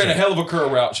 No, He ran a hell of a curl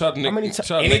route. Shout out to How many Nick. ti-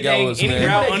 Shout out to Nick Gallowitz, Any man.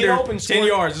 route People that get under open 10 score-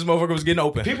 yards, this motherfucker was getting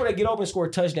open. People that get open score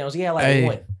touchdowns. He had like Hey.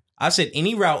 1. I said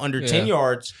any route under 10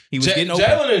 yards, he was getting open.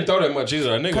 Jalen didn't throw that much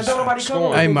either. That nigga Because nobody scoring.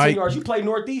 covered Hey, 15 Mike. yards. You play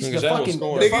Northeast. Nigga, The Jalen fucking,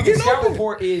 scoring. the Nigga, fucking get scout open.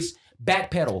 report is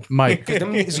backpedal. Mike, Because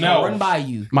them niggas No. gonna run by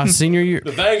you. my senior year,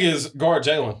 The thing is, guard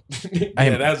Jalen.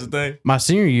 Yeah, that's the thing. my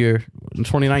senior year in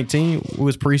 2019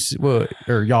 was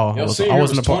y'all. Your I senior wasn't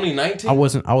was a part. 2019. I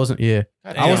wasn't. Yeah,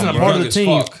 I Damn, wasn't a you part of young the as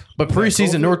team. fuck. But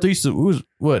preseason Northeast, we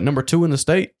was number 2 in the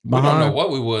state We don't know behind.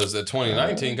 what we was at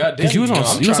 2019. God damn. Because you was on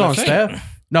trying to think.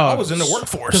 staff. No, I was in the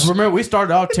workforce. Because remember we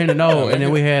started off 10-0, and then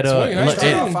we had Swing, I They It-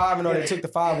 started out 5-0. They took the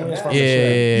 5 wins from us.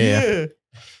 yeah.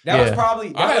 That was Yeah.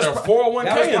 probably. I had a 401k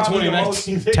in that was probably the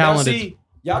 2019. Talented. See,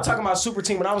 y'all talking about super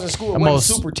team when I was in school. It The wasn't most-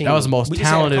 super team. that was the most we just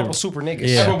talented- Had a couple super niggas.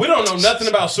 Yeah. But we don't know nothing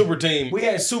about super team. We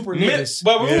had super niggas.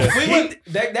 But we went.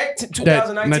 That 2019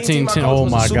 team, I 19, coached oh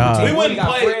was a my super God. team. We wouldn't got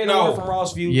play- Fred no. Orr from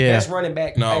Rossview. Yeah. Best running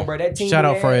back. No. Hey, bro, that team Shout we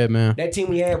out had, Fred, man. That team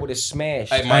we had would have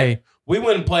smashed. Hey, Mike, Hey, we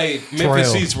went and played Memphis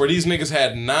Terrell. East where these niggas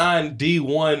had 9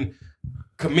 D1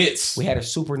 commits. We had a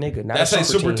super nigga. Not that's a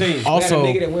super team. Also, we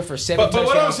had a nigga that went for 7 touchdowns. But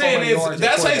what I'm saying is,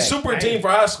 that's a super team for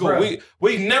high school.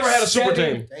 We never had a super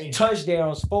team.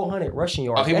 Touchdowns, 400 rushing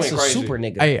yards. He that's went crazy. a super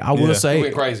nigga. Hey, I will say he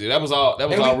went crazy. That was all.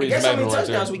 Guess how many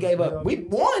touchdowns we gave up? We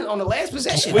won on the last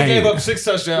possession. We gave up 6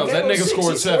 touchdowns. That nigga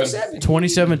scored 7.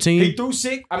 2017. He threw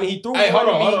 6. I mean, he threw. Hey, hold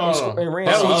on.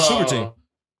 That was a super team.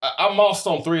 I lost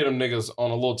on 3 of them niggas on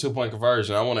a little 2-point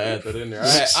conversion. I want to add that in there.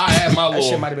 I had my little. That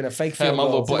shit might have been a fake field goal. Had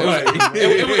my little play.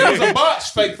 It was a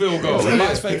botched fake field goal.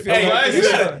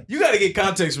 You got to get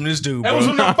context from this dude, bro. It was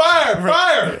with the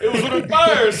fire. It was with the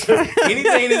fires.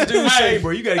 Anything this dude say, bro,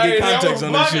 you got to get context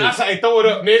on this shit. I say, throw it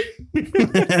up, Nick.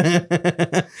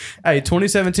 Hey,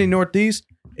 2017 Northeast.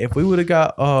 If we would have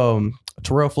got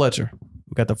Terrell Fletcher,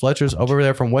 we got the Fletchers over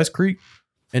there from West Creek.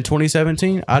 In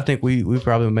 2017, I think we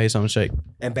probably made something shake.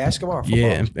 And basketball?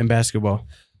 Yeah, in basketball.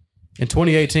 In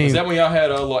 2018. Is that when y'all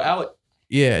had a little Alec?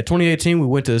 Yeah, in 2018, we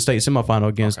went to the state semifinal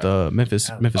against Memphis.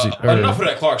 Enough of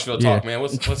that Clarksville talk, man.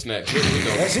 What's next?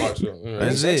 That's it.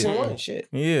 That's X and 1. Shit.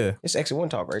 Yeah. It's X and 1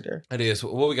 talk right there. It is.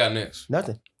 What we got next?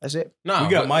 Nothing. That's it. No, we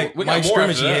got Mike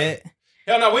scrimmage yet.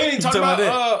 Hell no, we ain't even talking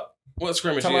about what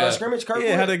scrimmage talking about scrimmage, Kirkwood?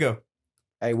 Yeah, how'd they go?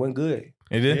 Hey, went good.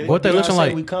 It did? What they looking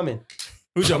like? We coming.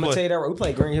 Who's I'm gonna tell you that we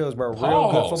played Green Hills, bro.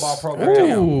 Real good football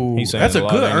program. Ooh, that's a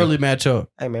good early matchup.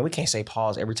 Hey man, we can't say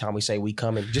pause every time we say we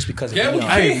coming just because.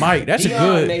 Hey Mike, that's a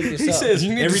good. He says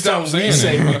every time we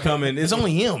say we coming, it's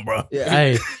only him, bro. Yeah.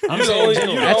 Hey, that's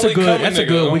a good. That's a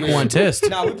good week 1 test.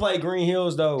 No, we played Green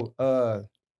Hills though.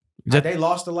 They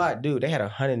lost a lot, dude. They had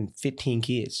 115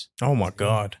 kids. Oh my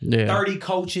god. Yeah. 30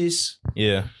 coaches.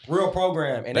 Yeah. Real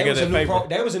program, and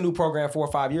that was a new program 4 or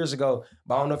 5 years ago.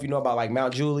 But I don't know if you know about like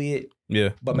Mount Juliet.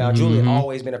 Yeah. But Mount Juliet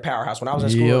always been a powerhouse. When I was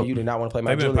in school, you did not want to play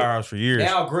Mount Juliet. They've been a powerhouse for years.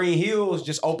 Now Green Hills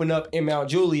just opened up in Mount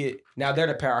Juliet. Now they're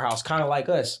the powerhouse, kind of like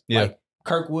us. Yeah. Like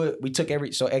Kirkwood, we took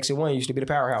so X and 1 used to be the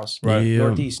powerhouse. Right. Yeah.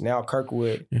 Northeast. Now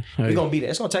Kirkwood. We're gonna beat it.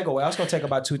 It's gonna take a while. It's gonna take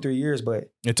about 2-3 years, but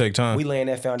it take time. We laying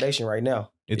that foundation right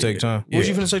now. It take time. What was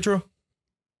you finna say, True?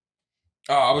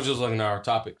 Oh, I was just looking at our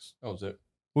topics. That was it.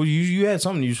 Well, you had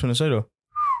something you was finna say though.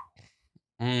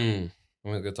 I'm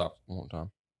gonna get talk one more time.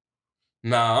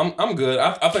 Nah, I'm good.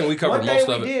 I think we covered most of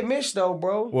it. One thing we did miss though,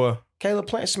 bro. What? Caleb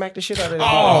Plant smacked the shit out of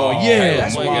that. Oh, yeah.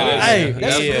 That's why. Hey,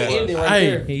 that's the ending right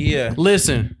there. Yeah.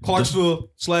 Listen,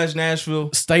 Clarksville/Nashville,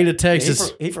 state of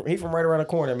Texas. He from right around the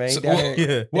corner, man.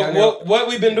 What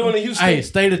we been doing in Houston? Hey,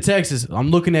 state of Texas. I'm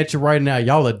looking at you right now.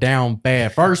 Y'all are down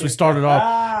bad. First, we started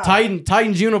off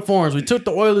Titans uniforms. We took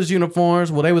the Oilers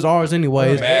uniforms. Well, they was ours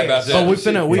anyways. But we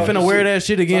finna wear that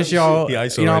shit against y'all. You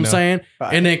know what I'm saying?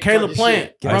 And then Caleb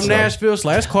Plant from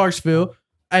Nashville/Clarksville.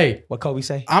 Hey, what Kobe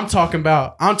say? I'm talking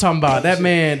about that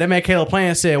man. That man Caleb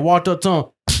Plant said walked up to him,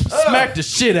 smacked the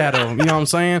shit out of him. You know what I'm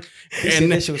saying? And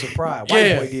that shit was a pride.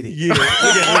 White boy did it. Yeah.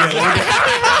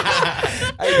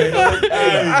 Hey,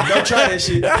 don't try that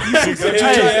shit. Don't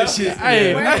try that shit.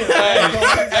 Hey, don't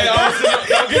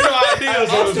get no ideas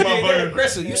on this motherfucker.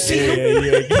 Aggressive. You see him?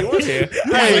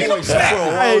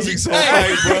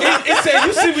 It said,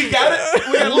 you see, we got it.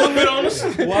 We got a little bit on us.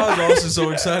 Why is Austin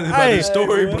so excited about this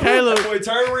story, bro?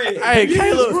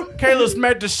 Caleb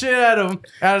smacked the shit out of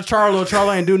Charlo.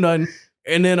 Charlo ain't do nothing.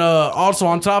 And then also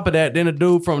on top of that, then a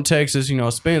dude from Texas,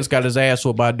 Spence got his ass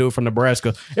whooped by a dude from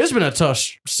Nebraska. It's been a tough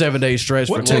 7-day stretch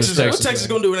for Tennessee. What Texas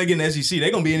gonna do when they get in the SEC?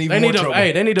 They gonna be in even more trouble.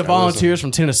 Hey, they need the volunteers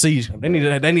from Tennessee. They need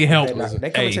help.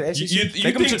 They coming to the SEC. You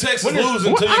think Texas lose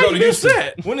until you go to Houston?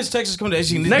 When does Texas come to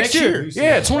SEC? Next year.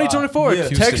 Yeah, 2024.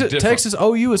 Texas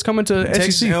OU is coming to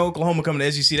Texas SEC. and Oklahoma coming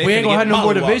to SEC. We ain't gonna have no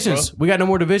more divisions. We got no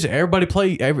more division. Everybody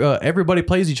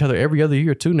plays each other every other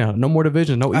year too now. No more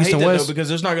divisions. No East and West. Because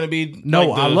there's not gonna be.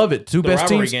 No, I love it. Two best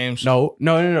teams. Games. No.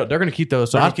 They're gonna keep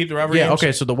those. So I keep the rivalry games. Yeah.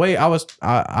 Okay. So the way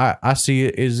I see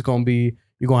it is gonna be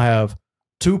you're gonna have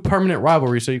 2 permanent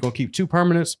rivalries. So you're gonna keep 2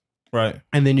 permanents, right?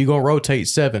 And then you're gonna rotate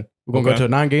 7. We're gonna go to a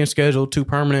 9-game schedule, 2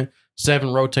 permanent,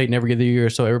 7 rotating every other year.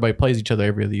 So everybody plays each other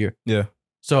every other year. Yeah.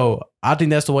 So I think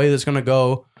that's the way that's gonna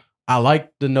go. I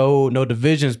like the no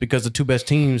divisions because the 2 best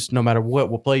teams, no matter what,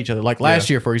 will play each other. Like last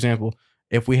year, for example,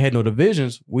 if we had no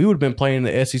divisions, we would have been playing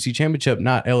the SEC championship,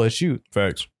 not LSU.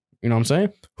 Facts. You know what I'm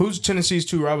saying? Who's Tennessee's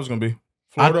 2 rivals going to be?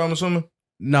 Florida, I'm assuming?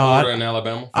 No. Florida and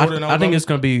Alabama? I think it's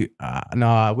going to be...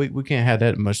 we can't have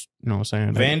that much You know what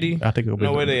I'm saying? Vandy? I think it'll be.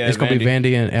 No way they it's going to be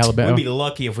Vandy and Alabama. We'd be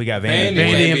lucky if we got Vandy.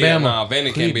 Vandy and Bama. Nah,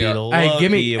 Vandy can't be up. Hey,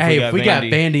 give me. If we got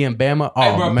Vandy and Bama,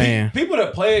 oh, bro, man. People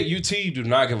that play at UT do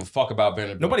not give a fuck about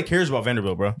Vanderbilt. Nobody cares about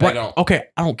Vanderbilt, bro. They don't. Okay,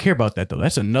 I don't care about that, though.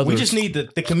 That's another. We just need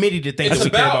the committee to think It's that we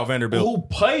care about about Vanderbilt. who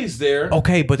plays there.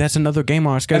 Okay, but that's another game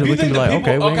on our schedule. We can be like,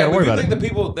 okay, we ain't got to worry about it. If you think the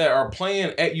people that are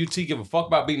playing at UT give a fuck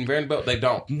about beating Vanderbilt, they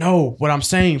don't. No, what I'm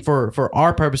saying for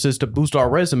our purposes to boost our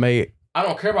resume, I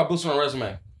don't care about boosting our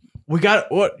resume. we got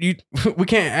we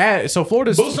can't add. So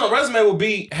Florida's Boosting our resume will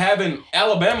be having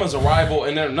Alabama's a rival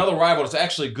and then another rival that's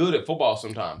actually good at football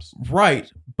sometimes. right,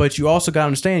 but you also got to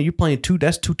understand you're playing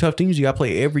that's two tough teams you got to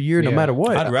play every year, no matter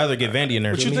what. I'd rather get Vandy in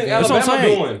there. What you think That's what I'm Alabama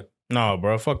saying. doing? No,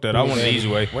 bro. Fuck that. I want the easy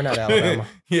way. We're not Alabama.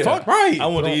 Yeah. Fuck right. I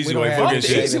want the easy way. have Fuck Fuck that the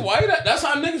shit. easy way. That's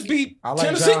how niggas beat I like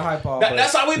Tennessee. John Hypaw,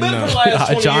 That's how we been for the last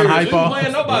 20 John years. We Hypaw. ain't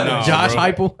playing nobody. No, Josh bro.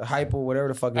 Heupel. Hype or whatever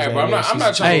the fuck his Hey, name bro, I'm is.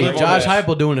 not trying to Hey, live on Josh that.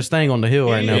 Heupel doing his thing on the hill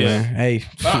right now, Yeah. man. Hey,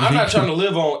 I'm not trying to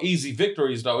live on easy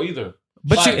victories though either.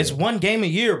 But Like, It's one game a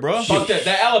year, bro. fuck that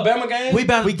Alabama game. we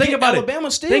think get about Alabama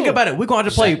it. still. Think about it. We're gonna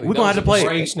have to play. Exactly. We're gonna have to play.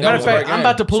 That was Matter of a fact, great I'm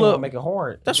about to pull So up. make it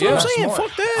hard. That's what Yeah. I'm saying. Smart.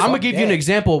 Fuck that. I'm gonna give you an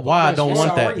example of why I don't It's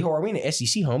want already that. hard. We in the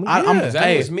SEC, homie. I'm- Exactly.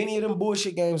 hey, as many of them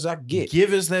bullshit games I get.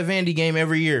 Give us that Vandy game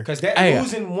every year. Because that Hey,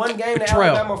 losing one game to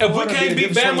Terrell, Alabama, if we Florida, can't be beat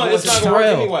the difference Bama, between it's not what's- gonna work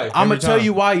Terrell, anyway. I'm gonna Every tell time.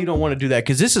 you why you don't want to do that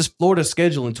because this is Florida's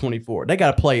schedule in 24. They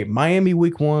got to play Miami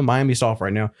week 1. Miami's off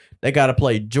right now. They got to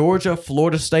play Georgia,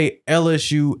 Florida State,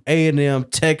 LSU, A&M,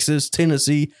 Texas,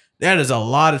 Tennessee. That is a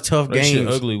lot of tough That shit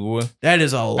games. ugly, boy. That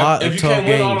is a lot If of you tough can't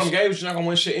win all them games. games, you're not gonna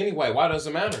win shit anyway. Why does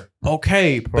it matter?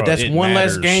 Okay, Bro, but that's it one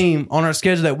less matters. game on our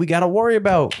schedule that we got to worry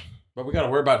about. But we gotta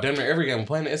worry about damn near every game. We're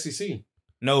playing the SEC.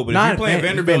 No, but if Not you're playing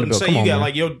Vanderbilt and say come you on, got man.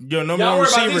 like your number Y'all one worry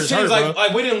about receiver these is teams hurt, bro.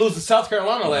 like we didn't lose to South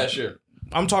Carolina last year.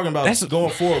 I'm talking about going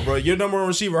forward, bro. Your number one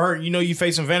receiver hurt. You know you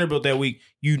facing Vanderbilt that week.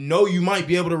 You know you might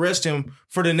be able to rest him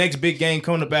for the next big game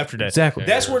coming up after that. Exactly.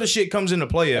 That's where the shit comes into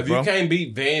play at, If bro. you can't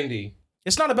beat Vandy,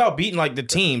 It's not about beating like the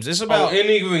teams. It's about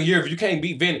any given year, if you can't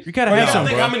beat Vandy, You gotta bro, have y'all some,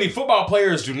 think bro. how many football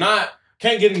players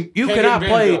can't get in? You can't cannot get in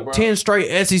play Vanderbilt, bro. 10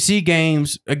 straight SEC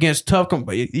games against tough.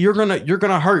 You're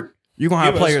gonna hurt. You're gonna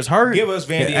have Give us- players hurt. give us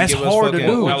Vandy and That's give us hard to fucking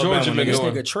do. Alabama, Georgia been niggas.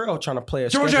 doing? Nigga Trail trying to play a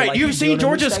Georgia, schedule like you've he's seen building a new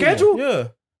Georgia's stadium. schedule? Yeah.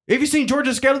 Have you seen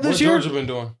Georgia's schedule What's this year? Georgia been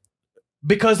doing?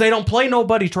 Because they don't play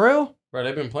nobody, Trail. Bro,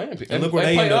 they've been playing. And look where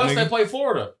they they play end up, us. nigga. They play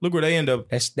Florida. Look where they end up.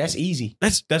 That's easy.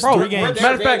 That's Bro, 3 games. We're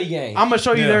Matter of fact, Vandy games. I'm gonna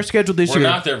show you Yeah. their schedule this We're year.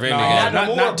 not their Vandy No, game. Not not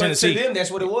no more, but Tennessee. to them,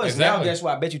 that's what it was. Exactly. Now, guess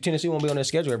what? I bet you Tennessee won't be on their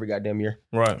schedule every goddamn year.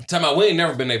 Right. Tell me, we ain't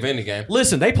never been their Vandy game.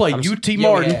 Listen, they play I'm- UT yeah, we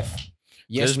Martin. have.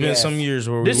 Yes, There's we been have. some years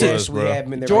where This we is- was, Yes, we bro. have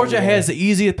been there. Georgia Vandy has game. the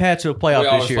easiest path to the We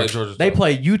playoff always this year. play Georgia They tough.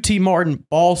 play UT Martin,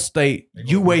 Ball State,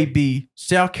 UAB,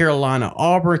 South Carolina,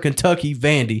 Auburn, Kentucky,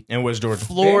 Vandy, And West Georgia. Vandy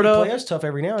Florida, play us tough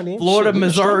every now and then. Florida, Shit, we been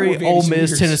Missouri, struggling with Ole Vandy some Miss,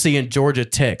 years. Tennessee, and Georgia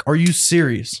Tech. Are you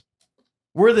serious?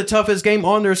 We're the toughest game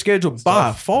on their schedule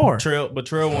by far. Trail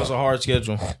wants a hard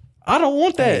schedule. I don't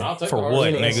want that. I'll take For the hard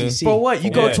what, shit. nigga? SEC. For what? You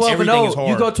go Yes, 12 and everything is 0. You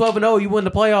hard. go 12 and 0. You win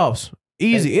the playoffs.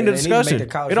 Easy. End of discussion. It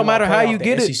don't matter how you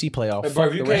get it. SEC playoff. Hey, bro,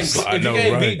 if you Fuck the rest. can't, if know, you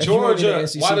can't right? beat If you wanna get Georgia, the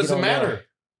SEC, why does get it on matter?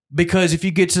 Because if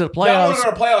you get to the Y'all playoffs, want to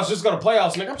go to playoffs, just go to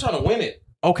playoffs, nigga. I'm trying to win it.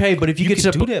 okay, but if you, You get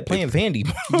can to do the that playing Vandy.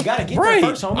 You gotta get Right.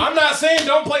 there first, homie. I'm not saying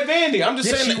don't play Vandy. I'm just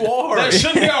Yes, saying you are. that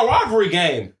shouldn't be our rivalry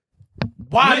game.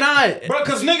 why not? Bro,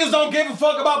 because niggas don't give a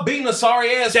fuck about beating a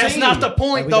sorry ass That's team. not the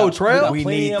point, We though, got Trail. We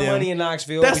plenty need of them. money in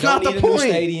Knoxville. That's We don't not the need a new point.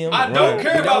 stadium. I don't We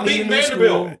care don't about need a beating new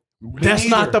Vanderbilt. school. That's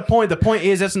not the point. The point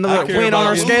is that's another I care win on about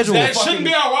our losing. schedule. That shouldn't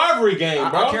be our rivalry game,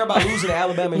 bro. I care about losing to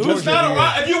Alabama and It's Georgia. not a every year.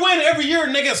 rivalry. If you win every year,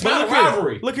 nigga, it's But not a look here.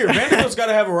 rivalry. Look here, Vanderbilt's got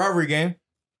to have a rivalry game,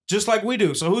 just like we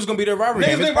do. So who's gonna be their rivalry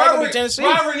game? Niggas It's think probably gonna be Tennessee.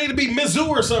 rivalry need to be Mizzou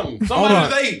or something. on.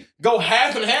 Somebody they go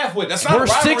half and half with. That's not We're a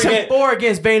rivalry 6 and 4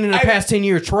 against Vandy in the Hey. past 10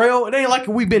 year Trail. It ain't like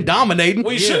we've been dominating.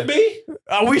 We should be.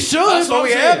 We should, That's but what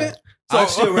we I'm saying. haven't. I'd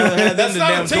still rather have them That's than not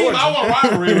damn a team Georgia. I want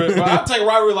rivalry with, bro. I'll take a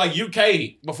rivalry like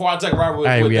UK before I take a rivalry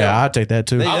Hey, with yeah, them. I'll take that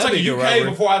too. I'll That'd take be a good UK rivalry.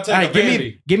 before I take Hey, a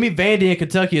Vandy. give me Vandy and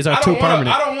Kentucky as our I two don't want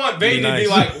permanent. I don't want Vandy to nice. be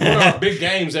like one of our big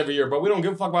games every year, but we don't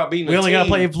give a fuck about beating We a only team. got to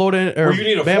play Florida or Where you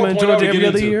need a Bama and 4.0 Georgia to every get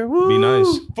other into. year. Be Woo.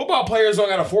 nice. Football players don't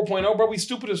got a 4.0, bro. We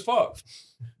stupid as fuck.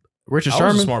 Richard I was a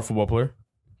Sherman. smart football player.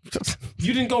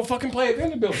 You didn't go fucking play at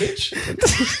Vanderbilt,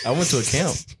 bitch. I went to a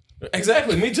camp.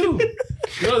 Exactly, me too.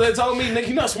 You know they told me, nigga,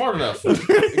 you're not smart enough.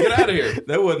 Get out of here.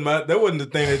 That wasn't the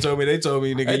thing they told me. They told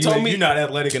me, nigga, They told me- you're not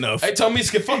athletic enough. They told me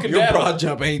fucking Your daddle. broad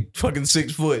jump ain't fucking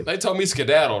 6 foot. They told me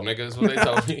skedaddle, nigga. That's what they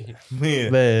told me.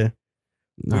 Man. Man.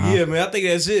 But yeah, man, I think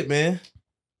that's it, man.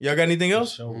 Y'all got anything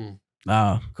else?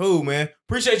 Nah. Cool, man.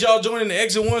 Appreciate y'all joining the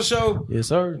Exit One show. Yes,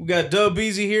 sir. We got Dub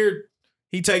Beezy here.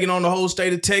 He taking on the whole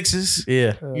state of Texas.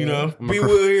 Yeah. You know, I'm a B cr-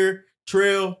 Will here,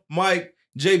 Trail, Mike,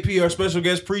 JP, our special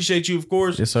guest. Appreciate you, of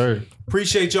course. Yes, sir.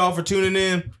 Appreciate y'all for tuning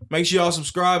in. Make sure y'all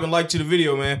subscribe and like to the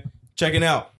video, man. Checking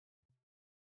out.